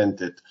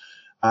implemented.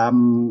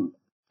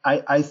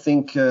 I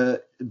think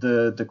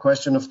the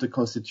question of the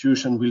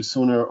constitution will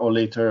sooner or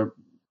later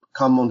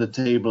come on the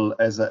table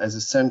as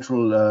a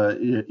central,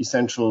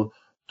 essential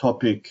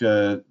topic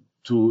to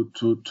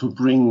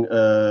bring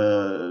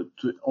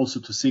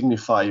to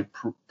signify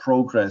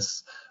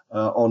progress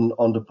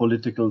on the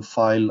political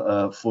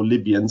file for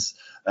Libyans,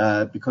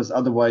 because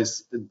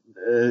otherwise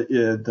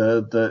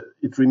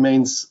it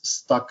remains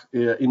stuck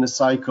in a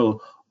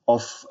cycle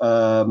of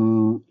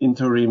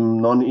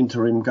interim,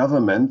 non-interim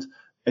government,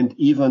 and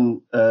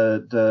even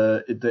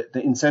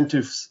the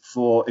incentives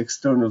for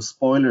external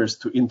spoilers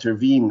to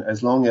intervene,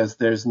 as long as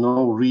there's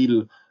no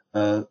real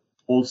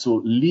also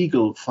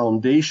legal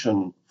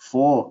foundation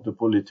for the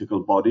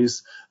political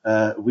bodies,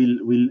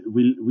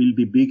 will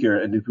be bigger,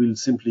 and it will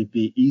simply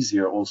be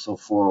easier also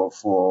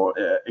for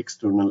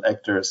external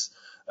actors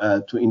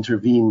to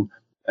intervene,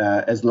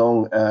 as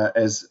long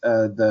as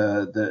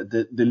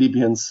the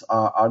Libyans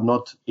are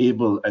not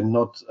able and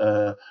not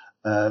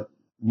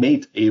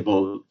made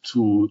able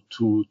to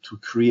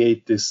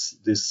create this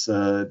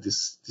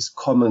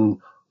common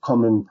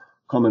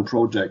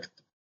project.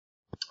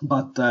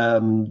 But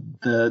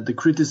the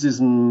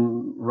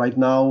criticism right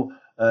now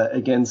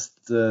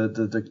against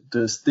the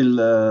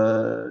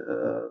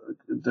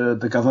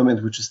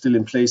government which is still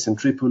in place in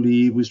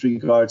Tripoli with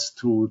regards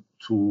to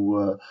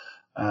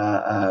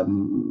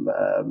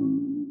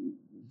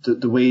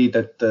the way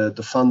that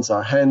the funds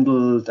are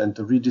handled and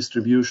the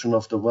redistribution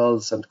of the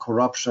wealth and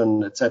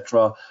corruption,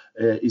 etc.,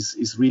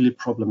 is really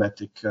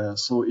problematic.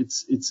 So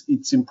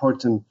it's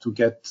important to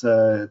get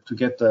a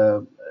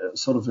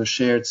sort of a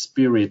shared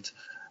spirit,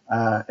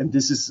 and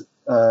this is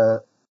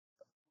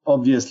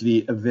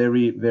obviously a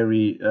very,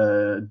 very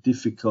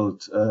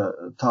difficult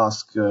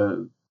task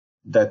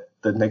that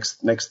the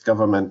next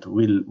government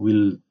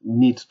will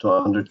need to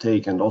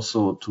undertake and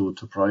also to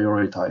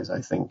prioritize,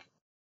 I think.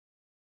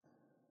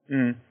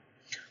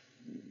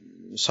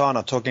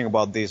 Sanna, talking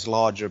about these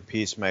larger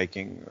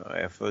peacemaking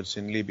efforts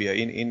in Libya,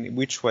 in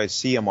which way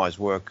CMI's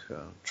work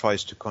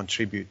tries to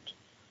contribute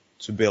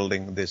to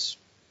building this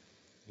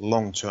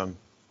long-term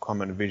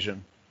common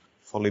vision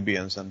for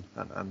Libyans and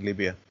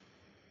Libya?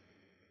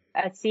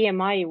 At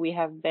CMI, we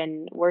have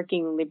been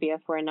working in Libya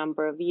for a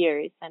number of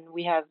years, and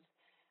we have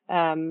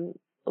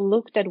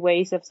looked at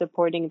ways of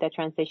supporting the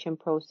transition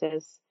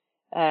process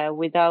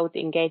without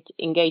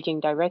engaging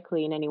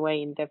directly in any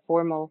way in the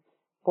formal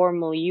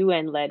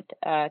UN-led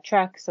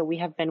track. So we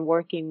have been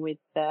working with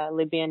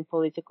Libyan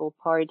political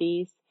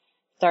parties,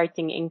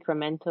 starting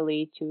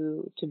incrementally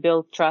to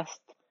build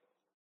trust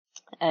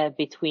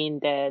between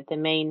the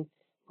main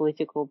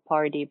political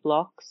party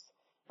blocks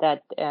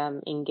that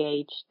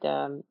engaged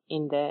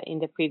in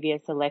the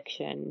previous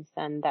elections,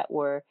 and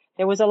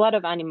there was a lot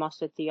of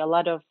animosity, a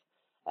lot of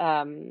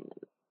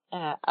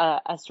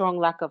a strong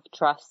lack of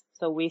trust.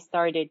 So we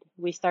started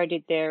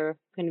there,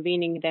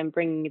 convening them,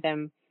 bringing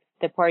them,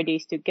 the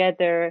parties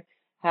together,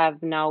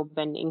 have now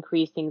been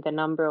increasing the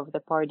number of the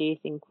parties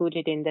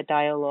included in the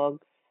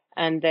dialogue,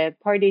 and the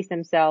parties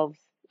themselves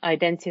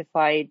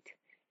identified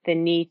the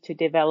need to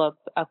develop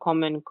a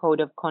common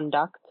code of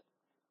conduct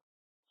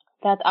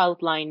that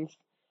outlines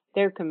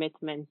their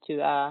commitment to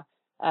a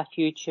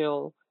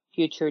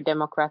future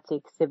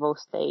democratic civil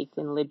state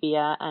in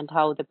Libya, and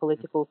how the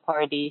political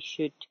parties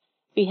should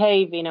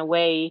behave in a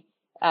way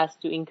as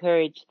to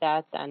encourage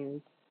that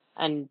and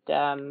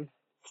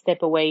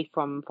step away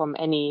from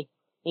any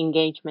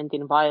engagement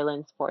in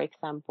violence, for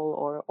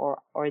example,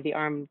 or the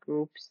armed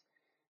groups.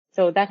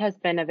 So that has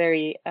been a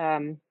very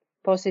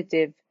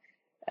positive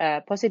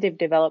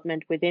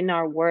development within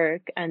our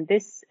work. And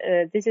this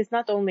is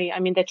not only,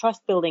 I mean, the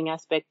trust building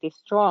aspect is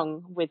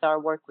strong with our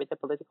work with the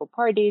political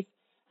parties.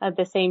 At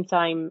the same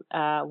time,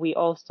 we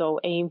also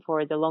aim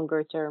for the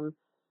longer term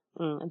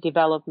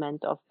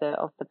development of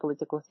the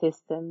political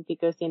system,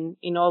 because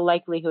in all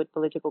likelihood,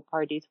 political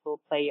parties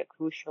will play a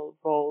crucial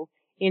role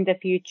in the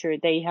future.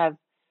 They have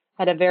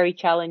had a very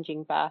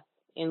challenging path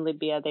in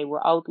Libya. They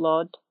were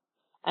outlawed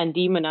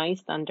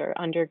demonized under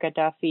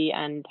Gaddafi,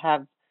 and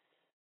have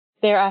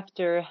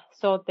thereafter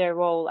sought their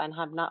role and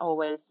have not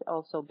always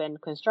also been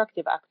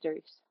constructive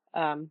actors,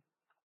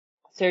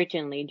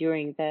 certainly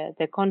during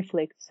the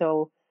conflict.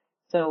 So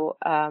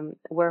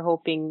we're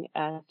hoping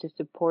to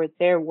support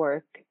their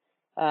work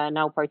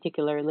now,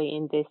 particularly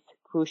in this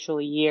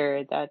crucial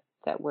year that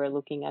we're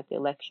looking at the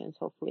elections,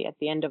 hopefully at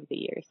the end of the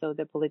year. So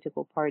the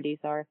political parties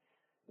are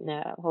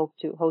hope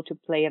to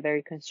play a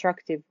very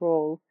constructive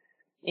role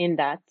in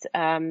that.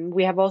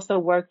 We have also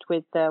worked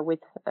with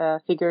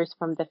figures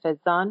from the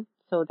Fezzan,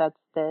 so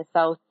that's the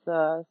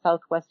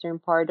southwestern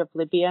part of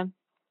Libya,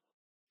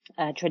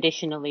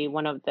 traditionally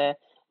one of the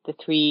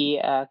three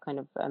kind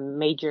of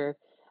major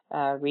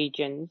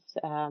regions,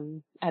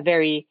 a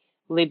very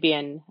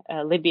Libyan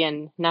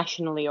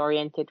nationally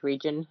oriented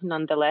region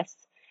nonetheless,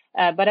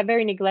 but a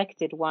very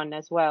neglected one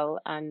as well.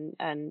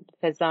 And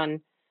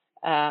Fezzan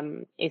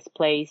is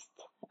placed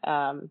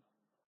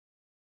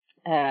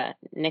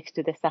next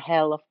to the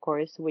Sahel, of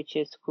course, which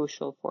is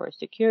crucial for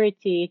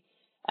security,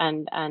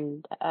 and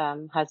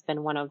has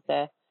been one of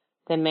the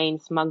main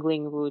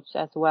smuggling routes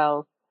as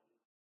well,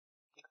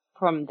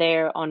 from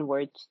there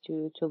onwards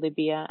to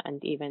Libya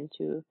and even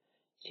to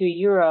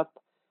Europe.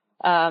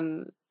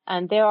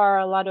 And there are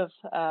a lot of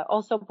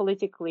also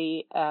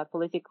politically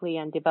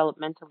and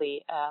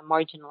developmentally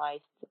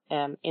marginalized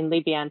in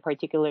Libya, and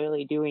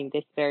particularly during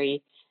this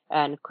very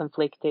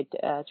conflicted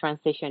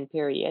transition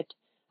period,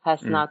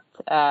 has not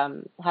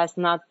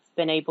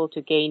been able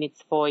to gain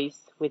its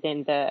voice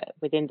within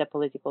the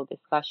political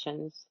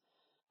discussions.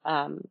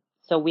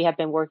 So we have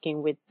been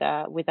working with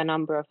a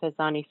number of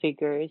Fezzani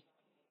figures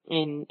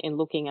in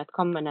looking at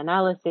common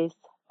analysis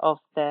of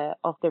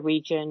the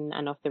region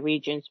and of the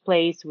region's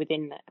place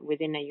within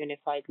a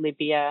unified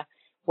Libya.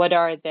 What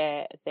are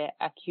the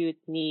acute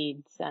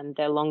needs and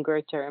the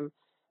longer term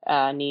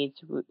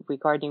needs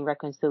regarding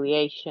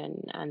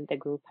reconciliation? And the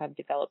group have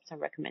developed some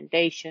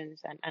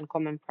recommendations and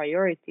common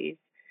priorities.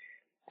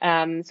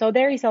 So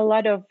there is a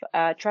lot of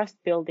trust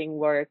building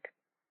work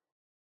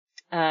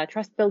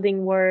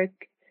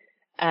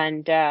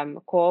and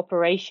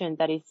cooperation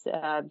that is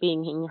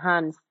being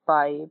enhanced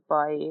by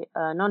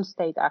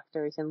non-state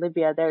actors in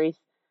Libya. There is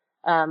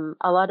a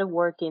lot of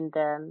work in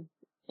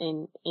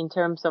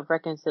terms of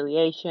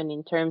reconciliation,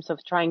 in terms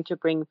of trying to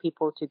bring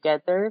people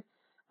together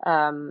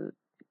from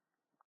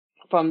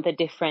the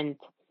different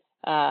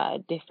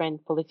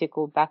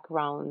political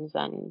backgrounds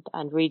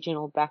and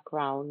regional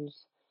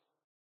backgrounds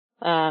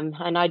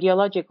and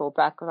ideological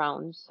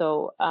backgrounds.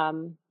 So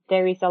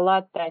there is a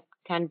lot that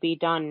can be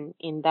done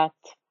in that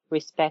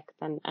respect,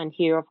 and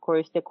here, of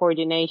course, the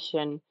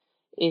coordination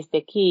is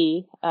the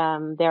key.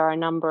 There are a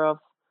number of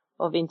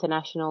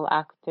international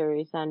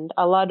actors and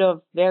a lot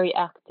of very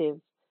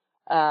active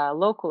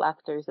local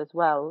actors as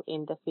well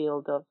in the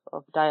field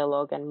of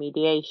dialogue and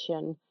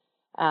mediation,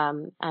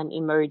 and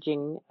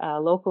emerging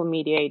local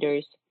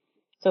mediators.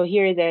 So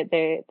here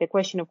the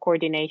question of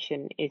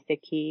coordination is the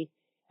key.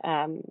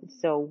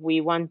 So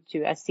we want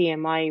to, as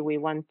CMI, we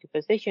want to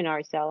position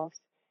ourselves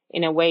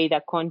in a way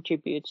that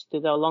contributes to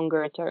the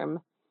longer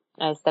term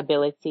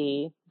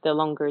stability, the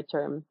longer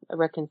term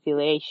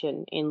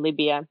reconciliation in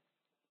Libya,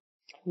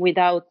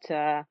 without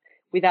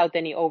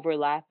any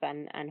overlap,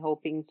 and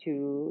hoping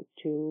to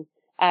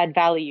add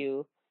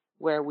value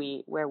where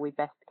we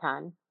best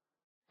can.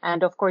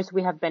 And of course,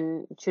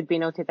 should be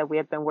noted that we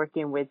have been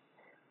working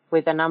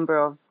with a number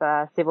of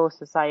civil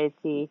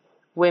society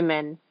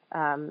women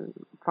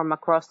from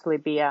across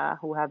Libya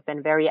who have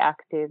been very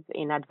active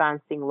in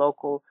advancing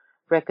local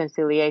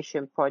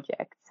reconciliation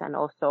projects, and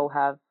also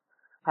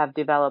have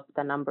developed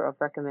a number of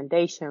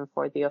recommendations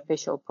for the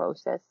official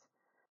process.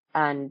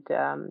 And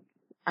the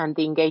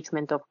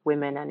engagement of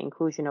women and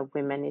inclusion of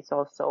women is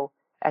also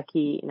a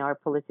key in our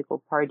political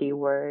party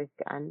work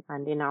and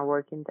in our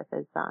work in the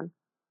Fezzan.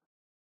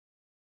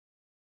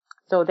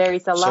 So there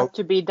is a lot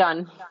to be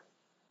done.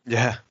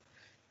 Yeah,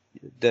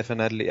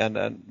 definitely,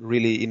 and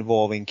really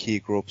involving key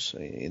groups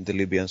in the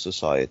Libyan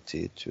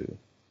society to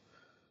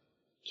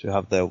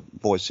have their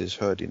voices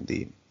heard in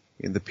the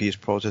peace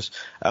process.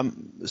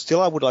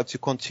 Still, I would like to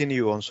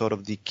continue on sort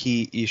of the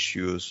key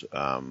issues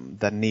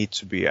that need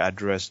to be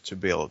addressed to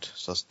build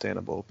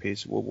sustainable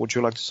peace. Would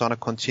you like to sort of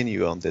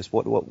continue on this?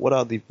 What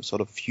are the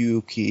sort of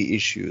few key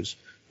issues,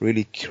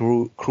 really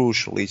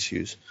crucial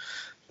issues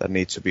that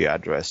need to be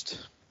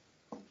addressed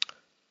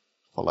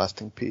for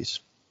lasting peace?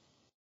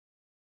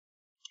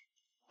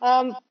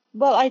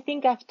 Well, I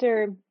think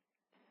after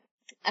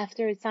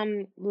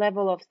some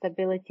level of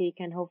stability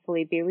can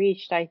hopefully be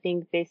reached, I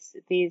think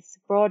these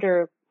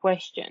broader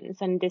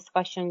questions and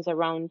discussions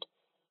around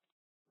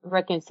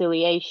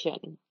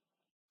reconciliation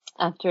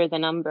after the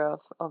number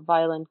of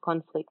violent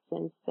conflicts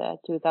since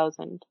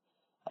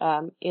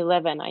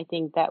 2011, I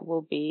think that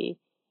will be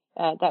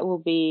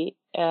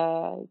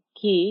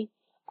key.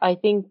 I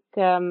think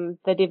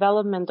the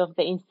development of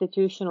the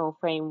institutional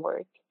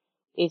framework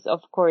is,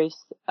 of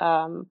course,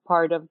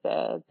 part of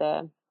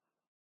the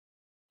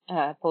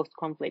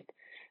post-conflict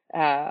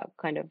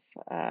kind of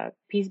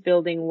peace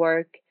building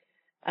work,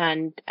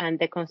 and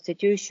the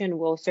constitution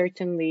will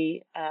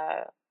certainly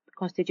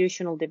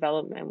constitutional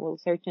development will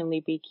certainly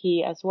be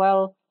key as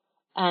well,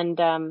 and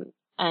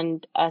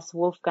as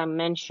Wolfgang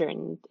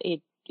mentioned,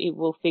 it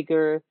will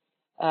figure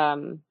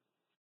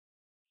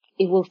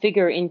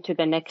into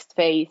the next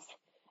phase,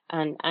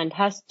 and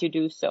has to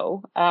do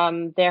so.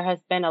 There has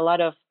been a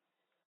lot of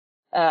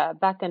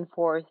back and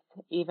forth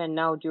even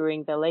now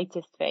during the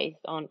latest phase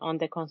on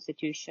the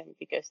constitution,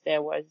 because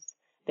there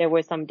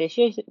were some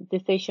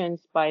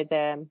decisions by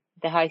the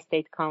High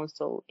State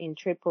Council in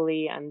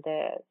Tripoli and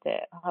the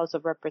House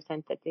of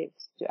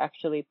Representatives to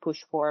actually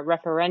push for a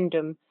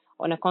referendum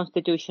on a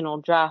constitutional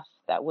draft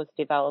that was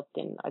developed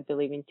I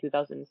believe in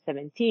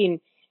 2017,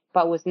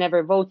 but was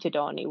never voted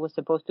on. It was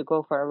supposed to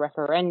go for a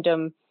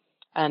referendum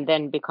and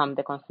then become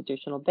the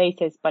constitutional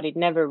basis, but it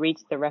never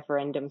reached the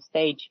referendum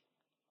stage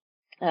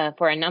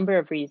for a number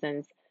of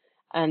reasons.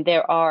 And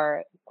there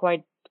are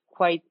quite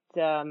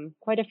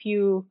a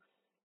few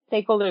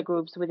stakeholder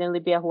groups within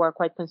Libya who are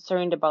quite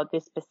concerned about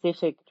this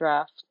specific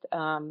draft,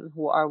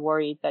 who are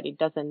worried that it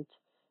doesn't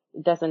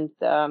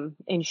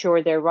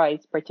ensure their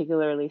rights,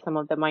 particularly some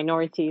of the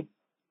minority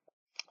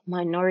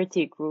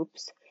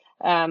groups.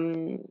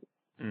 And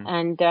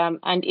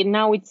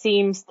now it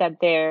seems that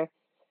there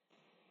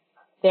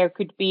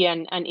could be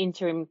an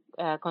interim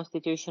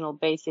constitutional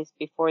basis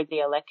before the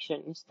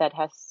elections that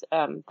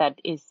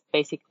is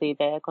basically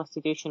the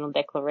constitutional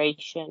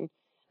declaration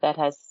that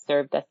has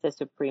served as the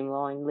supreme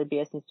law in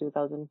Libya since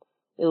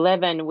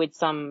 2011, with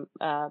some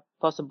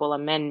possible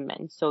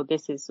amendments. So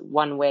this is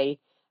one way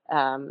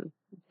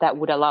that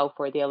would allow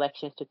for the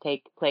elections to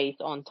take place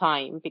on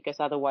time, because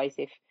otherwise,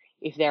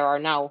 if there are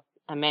now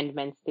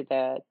amendments to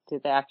the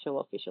actual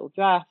official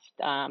draft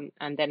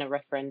and then a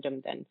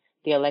referendum, then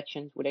the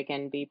elections would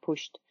again be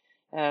pushed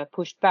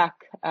back.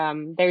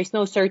 There is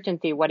no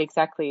certainty what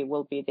exactly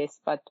will be this,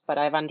 but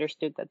I've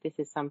understood that this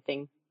is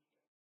something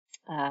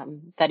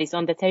that is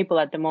on the table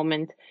at the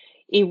moment.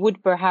 It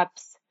would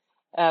perhaps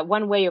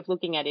one way of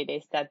looking at it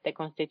is that the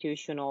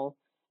constitutional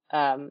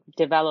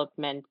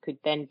development could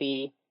then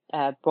be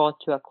brought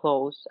to a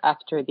close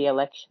after the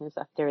elections,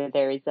 after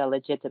there is a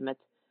legitimate,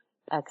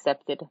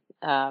 accepted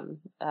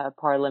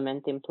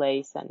parliament in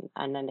place and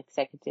an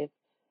executive.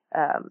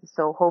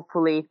 So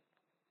hopefully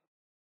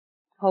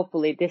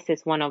this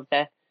is one of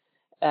the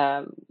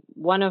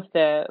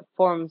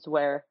forms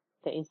where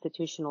the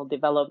institutional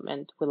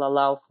development will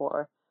allow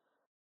for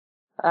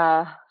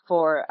a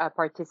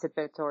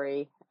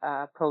participatory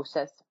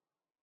process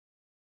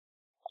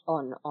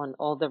on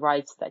all the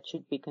rights that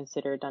should be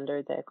considered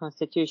under the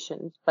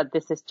constitutions. But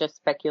this is just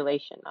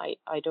speculation.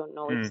 I don't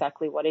know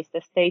exactly what is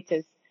the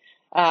status.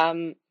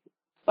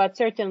 But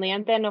certainly,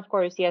 and then of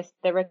course, yes,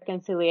 the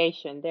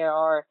reconciliation. There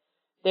are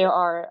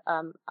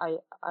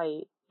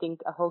I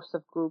think a host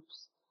of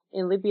groups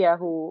in Libya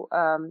who,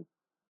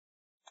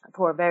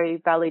 for very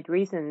valid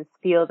reasons,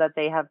 feel that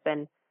they have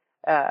been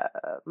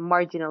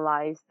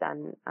marginalized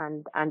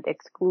and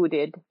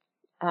excluded,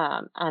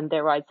 and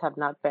their rights have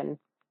not been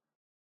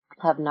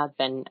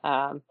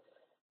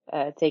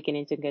taken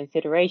into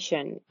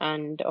consideration.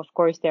 And of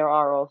course, there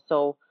are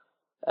also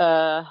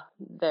the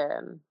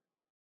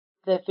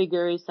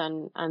figures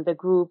and the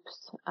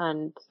groups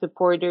and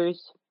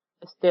supporters,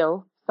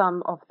 still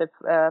some of the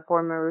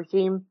former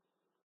regime,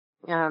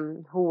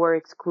 who were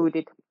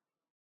excluded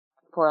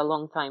for a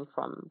long time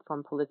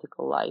from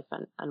political life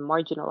and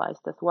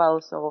marginalized as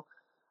well. So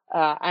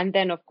and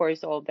then of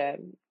course all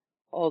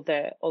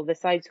the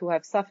sides who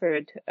have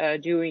suffered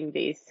during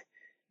these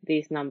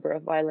number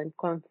of violent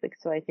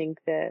conflicts. So I think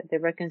the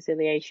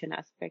reconciliation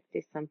aspect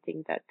is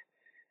something that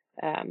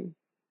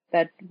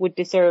that would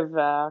deserve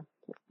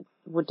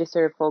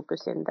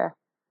focus in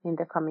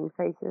the coming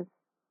phases.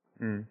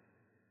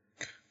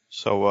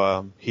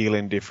 So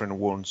healing different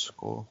wounds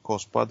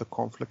caused by the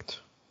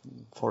conflict,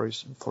 for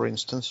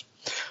instance.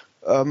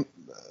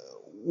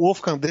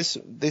 Wolfgang,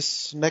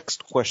 this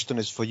next question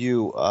is for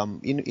you.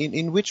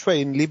 In which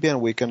way in Libya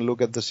we can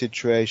look at the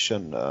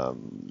situation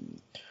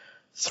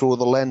through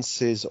the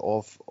lenses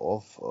of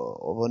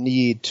a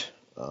need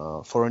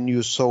for a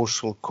new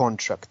social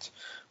contract?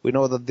 We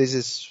know that this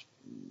is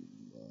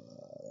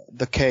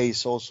the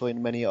case also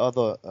in many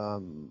other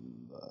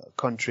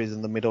countries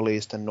in the Middle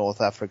East and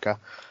North Africa.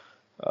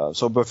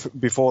 So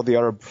before the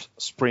Arab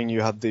Spring,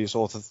 you had these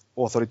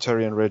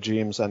authoritarian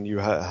regimes and you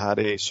had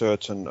a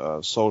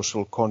certain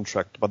social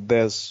contract. But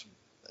there's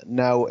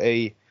now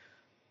a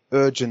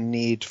urgent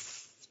need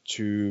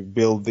to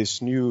build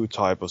this new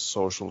type of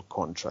social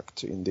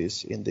contract in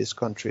these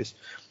countries.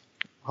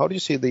 How do you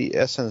see the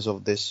essence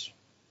of this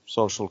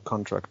social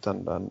contract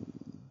and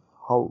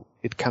how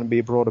it can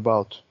be brought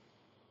about?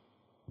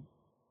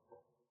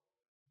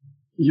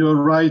 You're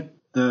right.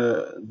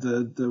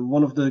 The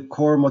one of the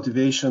core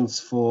motivations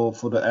for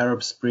the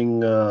Arab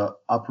Spring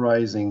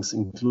uprisings,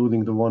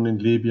 including the one in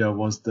Libya,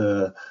 was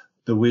the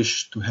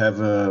wish to have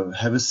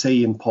a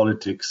say in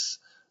politics,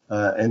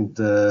 and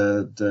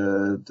the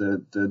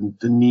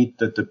need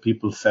that the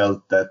people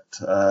felt that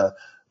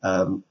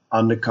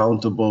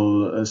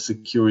unaccountable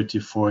security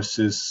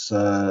forces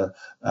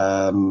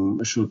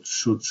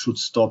should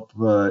stop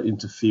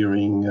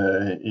interfering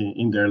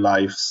in their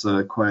lives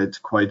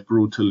quite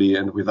brutally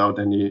and without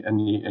any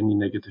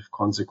negative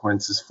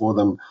consequences for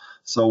them.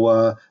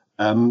 So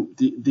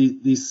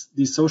these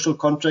social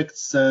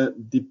contracts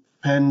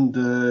depend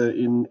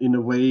in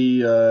a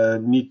way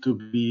need to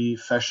be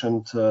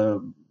fashioned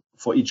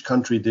for each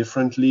country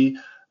differently.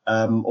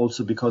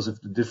 Also because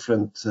of the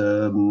different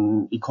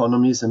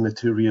economies and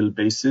material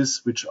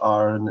bases, which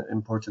are an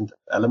important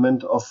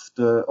element of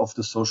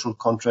the social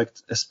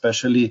contract,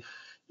 especially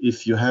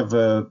if you have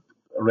a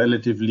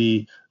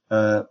relatively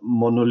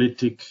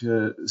monolithic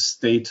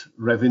state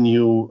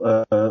revenue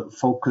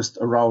focused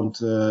around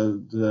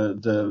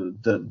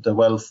the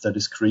wealth that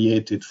is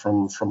created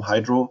from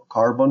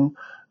hydrocarbon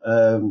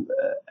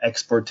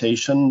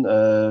exportation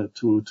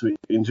to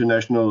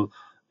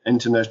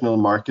international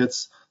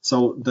markets.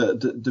 So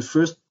the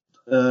first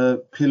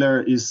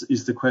pillar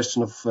is the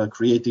question of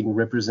creating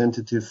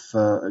representative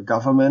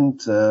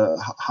government.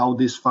 How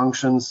this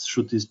functions?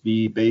 Should this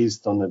be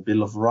based on a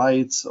Bill of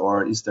Rights,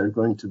 or is there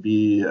going to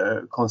be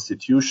a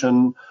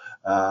constitution?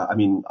 I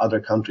mean, other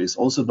countries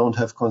also don't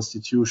have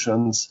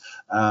constitutions,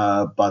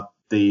 but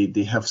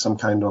they have some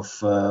kind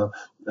of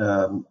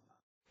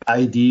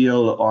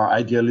ideal or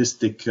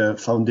idealistic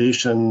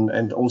foundation,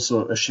 and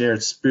also a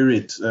shared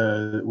spirit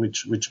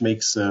which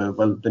makes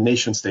the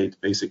nation state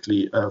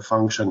basically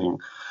functioning.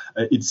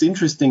 It's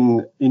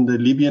interesting in the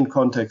Libyan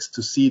context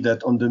to see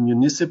that on the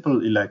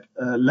municipal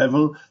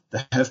level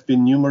there have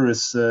been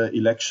numerous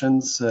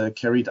elections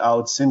carried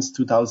out since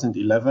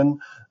 2011,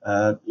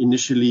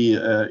 initially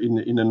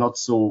in a not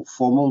so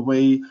formal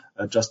way,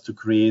 just to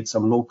create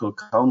some local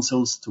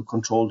councils to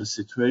control the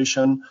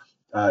situation.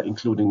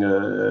 Including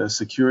a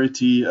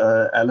security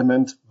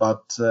element,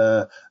 but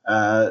the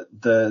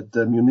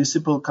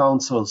municipal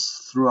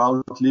councils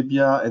throughout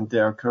Libya, and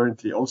there are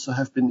currently also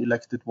have been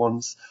elected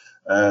ones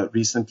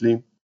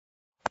recently,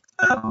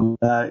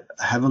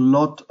 have a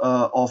lot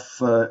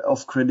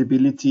of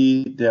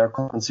credibility. They are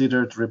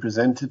considered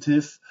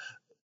representative,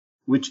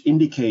 which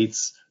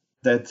indicates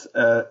that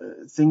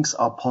things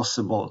are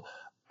possible.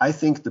 I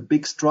think the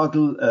big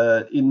struggle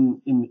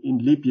in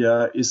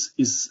Libya is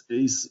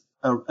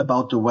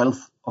about the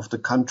wealth of the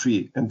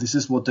country, and this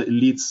is what the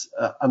elites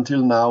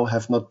until now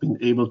have not been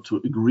able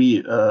to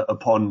agree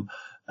upon.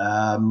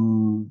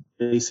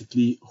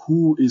 Basically,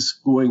 who is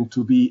going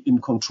to be in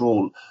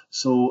control?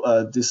 So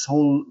this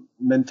whole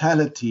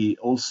mentality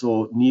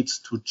also needs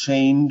to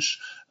change.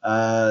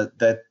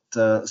 That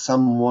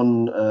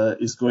someone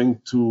is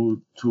going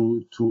to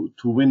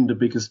win the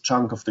biggest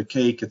chunk of the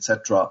cake,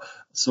 etc.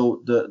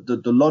 So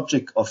the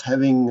logic of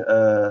having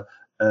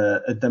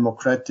a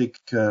democratic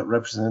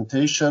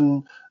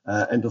representation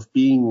and of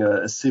being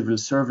a civil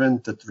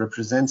servant that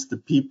represents the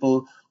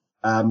people,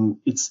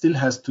 it still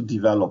has to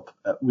develop,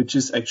 which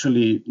is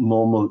actually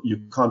normal. You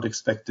can't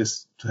expect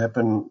this to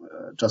happen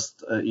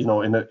just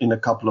in a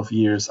couple of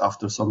years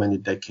after so many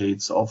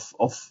decades of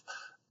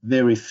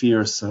very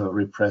fierce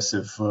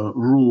repressive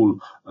rule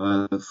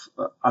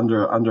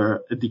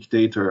under a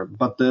dictator.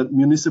 But the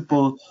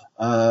municipal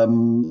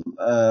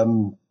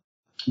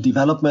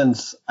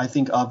developments, I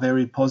think, are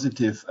very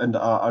positive and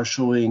are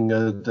showing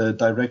the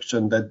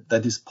direction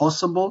that is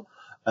possible.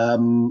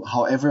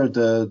 However,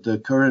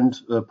 the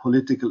current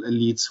political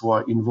elites who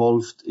are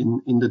involved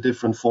in the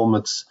different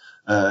formats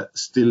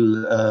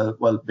still,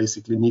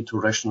 basically need to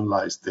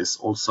rationalize this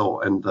also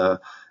and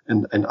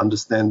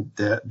understand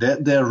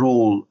their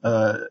role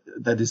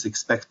that is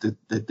expected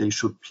that they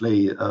should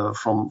play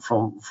from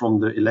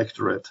the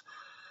electorate.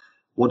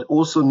 What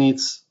also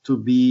needs to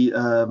be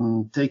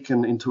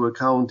taken into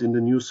account in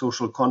the new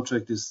social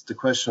contract is the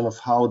question of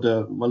how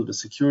the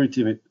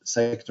security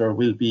sector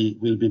will be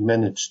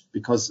managed,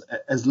 because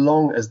as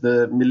long as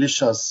the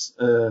militias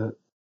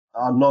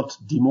are not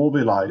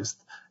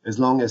demobilized, as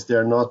long as they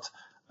are not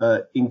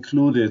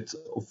included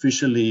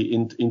officially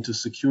into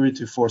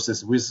security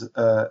forces with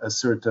a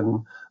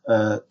certain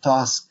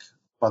task,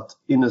 but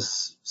in a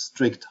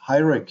strict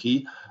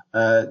hierarchy,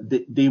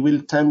 they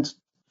will tend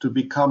to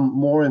become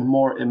more and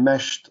more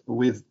enmeshed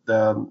with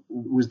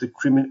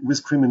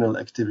criminal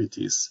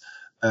activities.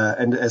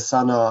 And as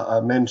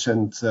Sana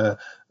mentioned,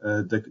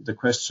 the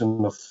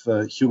question of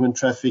human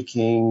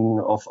trafficking,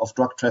 of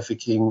drug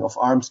trafficking, of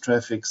arms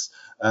traffics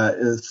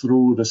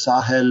through the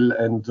Sahel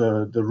and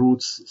the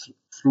routes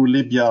through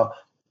Libya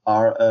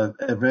are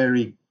a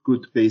very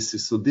good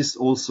basis. So this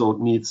also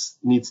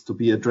needs to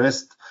be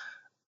addressed.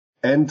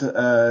 And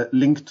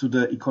linked to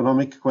the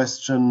economic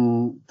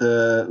question,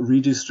 the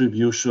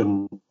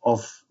redistribution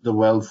of the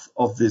wealth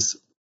of this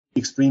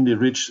extremely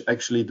rich,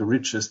 actually the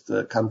richest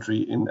country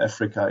in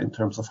Africa in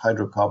terms of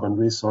hydrocarbon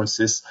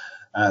resources.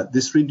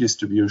 This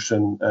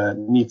redistribution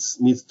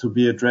needs to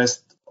be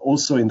addressed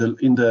also in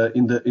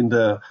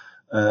the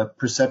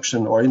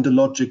perception or in the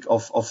logic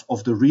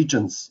of the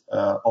regions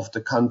of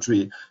the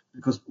country.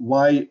 Because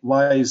why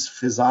is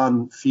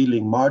Fezzan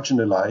feeling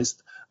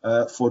marginalized?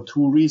 for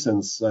two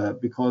reasons.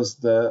 Because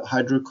the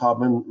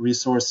hydrocarbon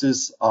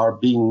resources are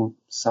being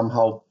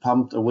somehow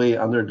pumped away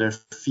under their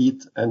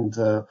feet and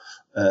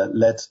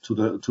led to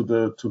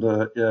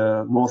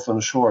the northern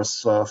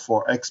shores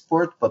for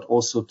export, but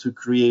also to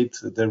create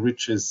the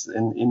riches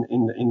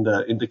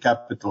in the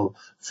capital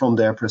from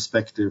their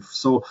perspective.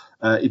 So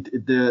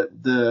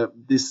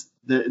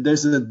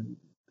there's an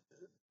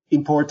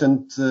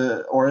important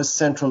or a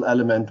central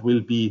element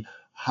will be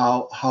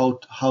how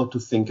to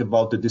think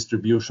about the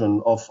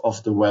distribution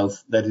of the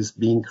wealth that is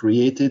being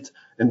created,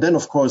 and then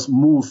of course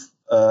move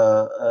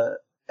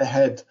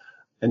ahead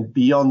and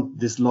beyond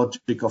this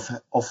logic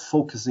of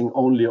focusing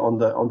only on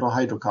the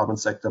hydrocarbon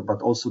sector,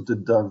 but also to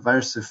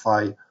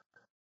diversify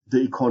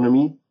the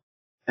economy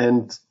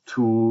and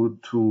to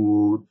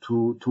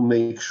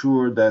make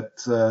sure that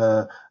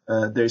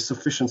there is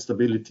sufficient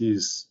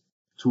stabilities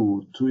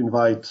to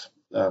invite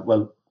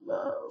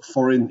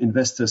foreign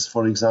investors,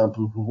 for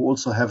example, who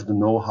also have the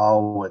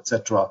know-how,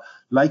 etc.,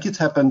 like it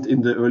happened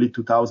in the early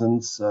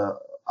 2000s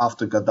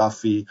after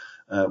Gaddafi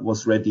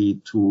was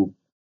ready to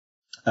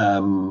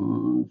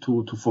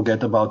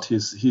forget about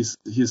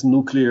his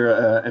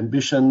nuclear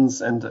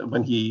ambitions, and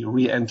when he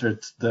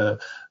re-entered the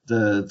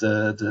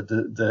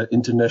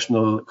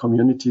international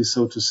community,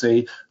 so to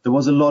say, there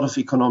was a lot of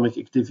economic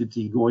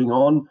activity going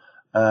on,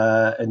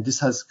 and this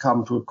has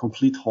come to a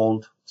complete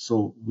halt.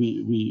 So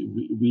we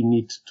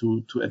need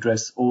to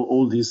address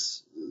all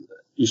these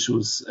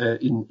issues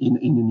in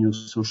a new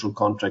social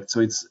contract. So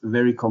it's a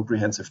very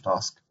comprehensive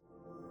task.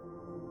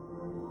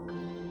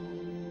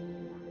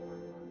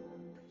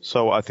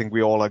 So I think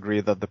we all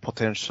agree that the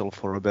potential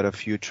for a better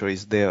future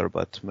is there,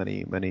 but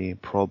many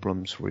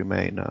problems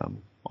remain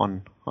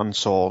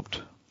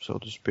unsolved, so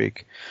to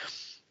speak.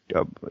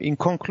 In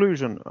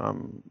conclusion,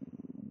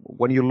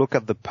 when you look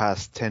at the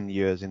past 10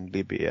 years in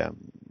Libya,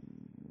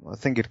 I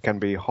think it can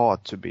be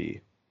hard to be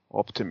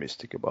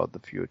optimistic about the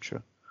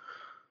future.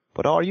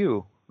 But are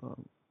you?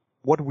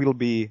 What will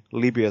be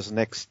Libya's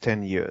next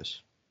 10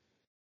 years?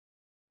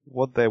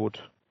 What they would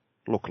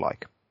look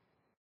like?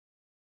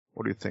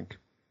 What do you think?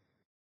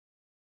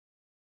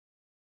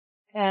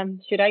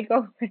 Should I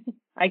go?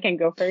 I can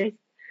go first.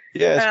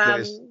 Yes,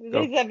 please.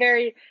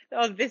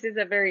 This is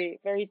a very,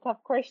 very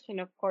tough question.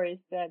 Of course,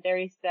 there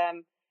is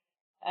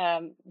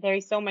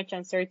so much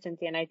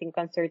uncertainty, and I think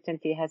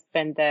uncertainty has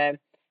been the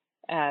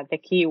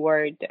key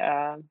word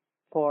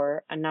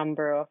for a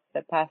number of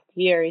the past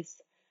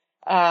years.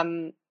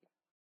 I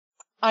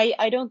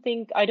don't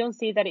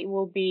see that it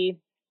will be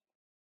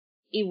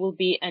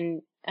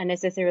a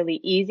necessarily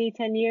easy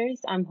 10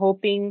 years. I'm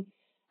hoping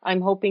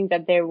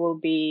that there will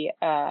be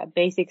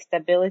basic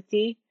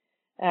stability.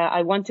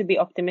 I want to be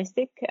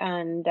optimistic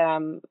and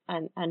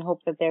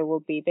hope that there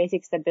will be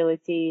basic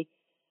stability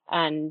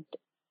and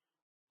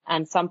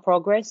some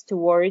progress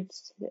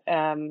towards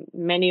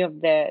many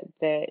of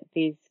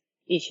these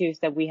issues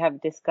that we have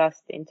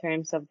discussed in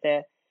terms of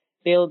the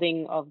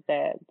building of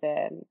the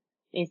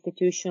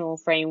institutional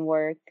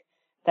framework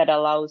that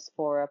allows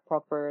for a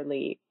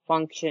properly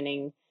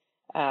functioning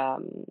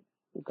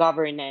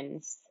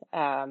governance,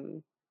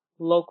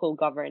 local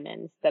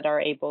governance that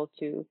are able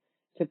to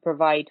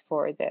provide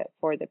for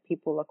the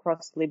people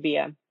across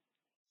Libya,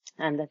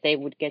 and that they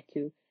would get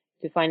to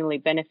finally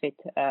benefit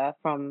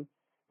from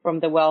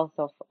the wealth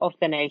of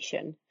the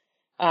nation.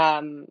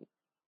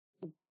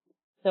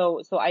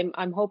 So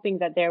I'm hoping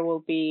that there will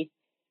be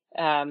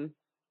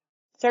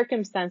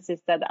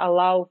circumstances that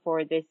allow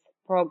for this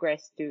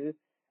progress to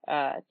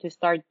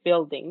start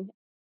building.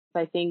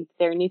 I think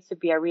there needs to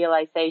be a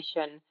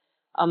realization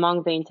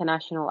among the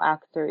international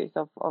actors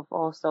of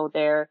also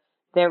their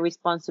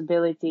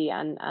responsibility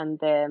and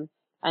the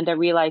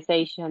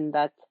realization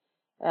that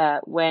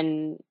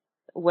when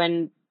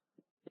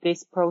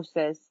this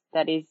process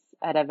that is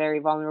at a very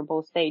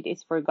vulnerable state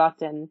is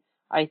forgotten,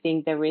 I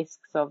think the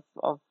risks of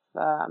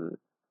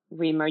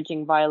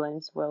re-emerging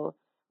violence will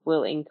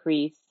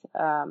increase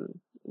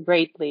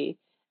greatly.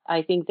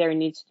 I think there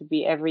needs to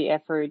be every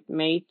effort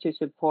made to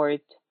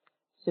support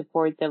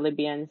the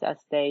Libyans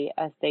as they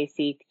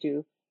seek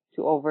to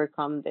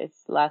overcome this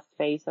last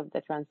phase of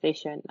the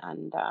transition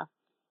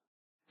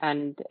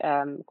and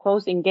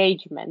close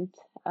engagement,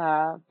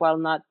 while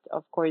not,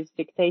 of course,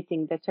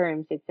 dictating the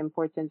terms. It's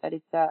important that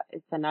it's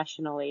a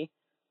nationally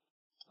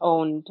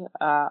owned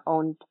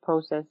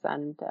process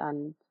and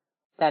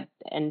that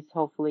ends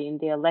hopefully in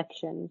the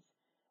elections.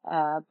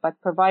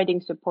 But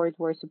providing support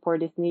where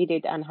support is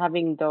needed and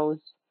having those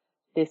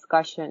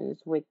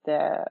discussions with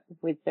the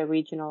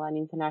regional and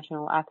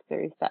international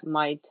actors that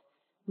might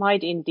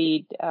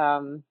indeed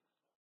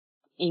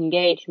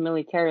engage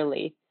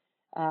militarily.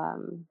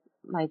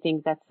 I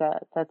think that's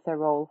a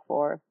role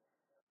for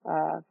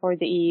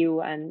the EU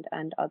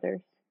and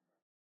others.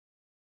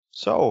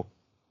 So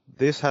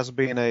this has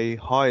been a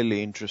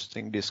highly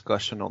interesting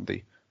discussion on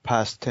the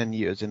past 10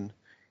 years in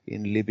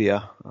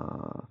Libya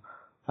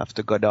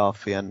after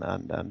Gaddafi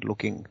and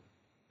looking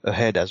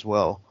ahead as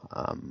well.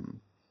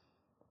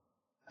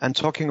 And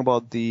talking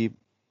about the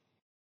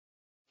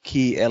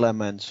key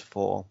elements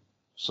for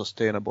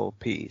sustainable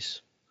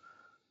peace.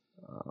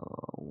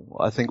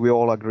 I think we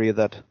all agree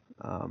that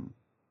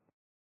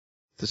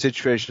the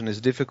situation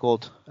is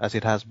difficult as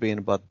it has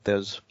been, but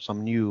there's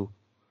some new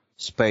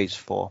space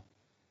for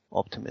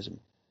optimism.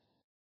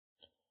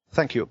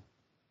 Thank you.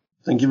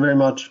 Thank you very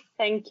much.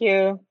 Thank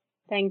you.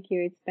 Thank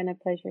you. It's been a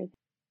pleasure.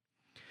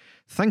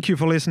 Thank you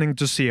for listening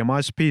to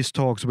CMI's Peace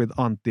Talks with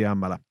Antti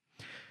Ämmälä.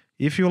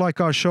 If you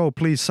like our show,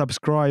 please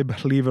subscribe,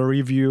 leave a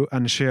review,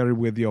 and share it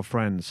with your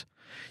friends.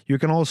 You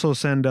can also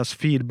send us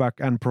feedback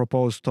and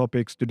propose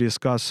topics to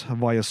discuss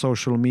via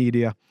social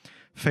media,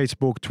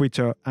 Facebook,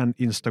 Twitter, and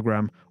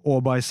Instagram,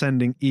 or by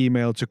sending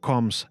email to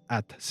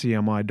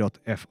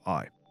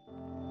comms@cmi.fi.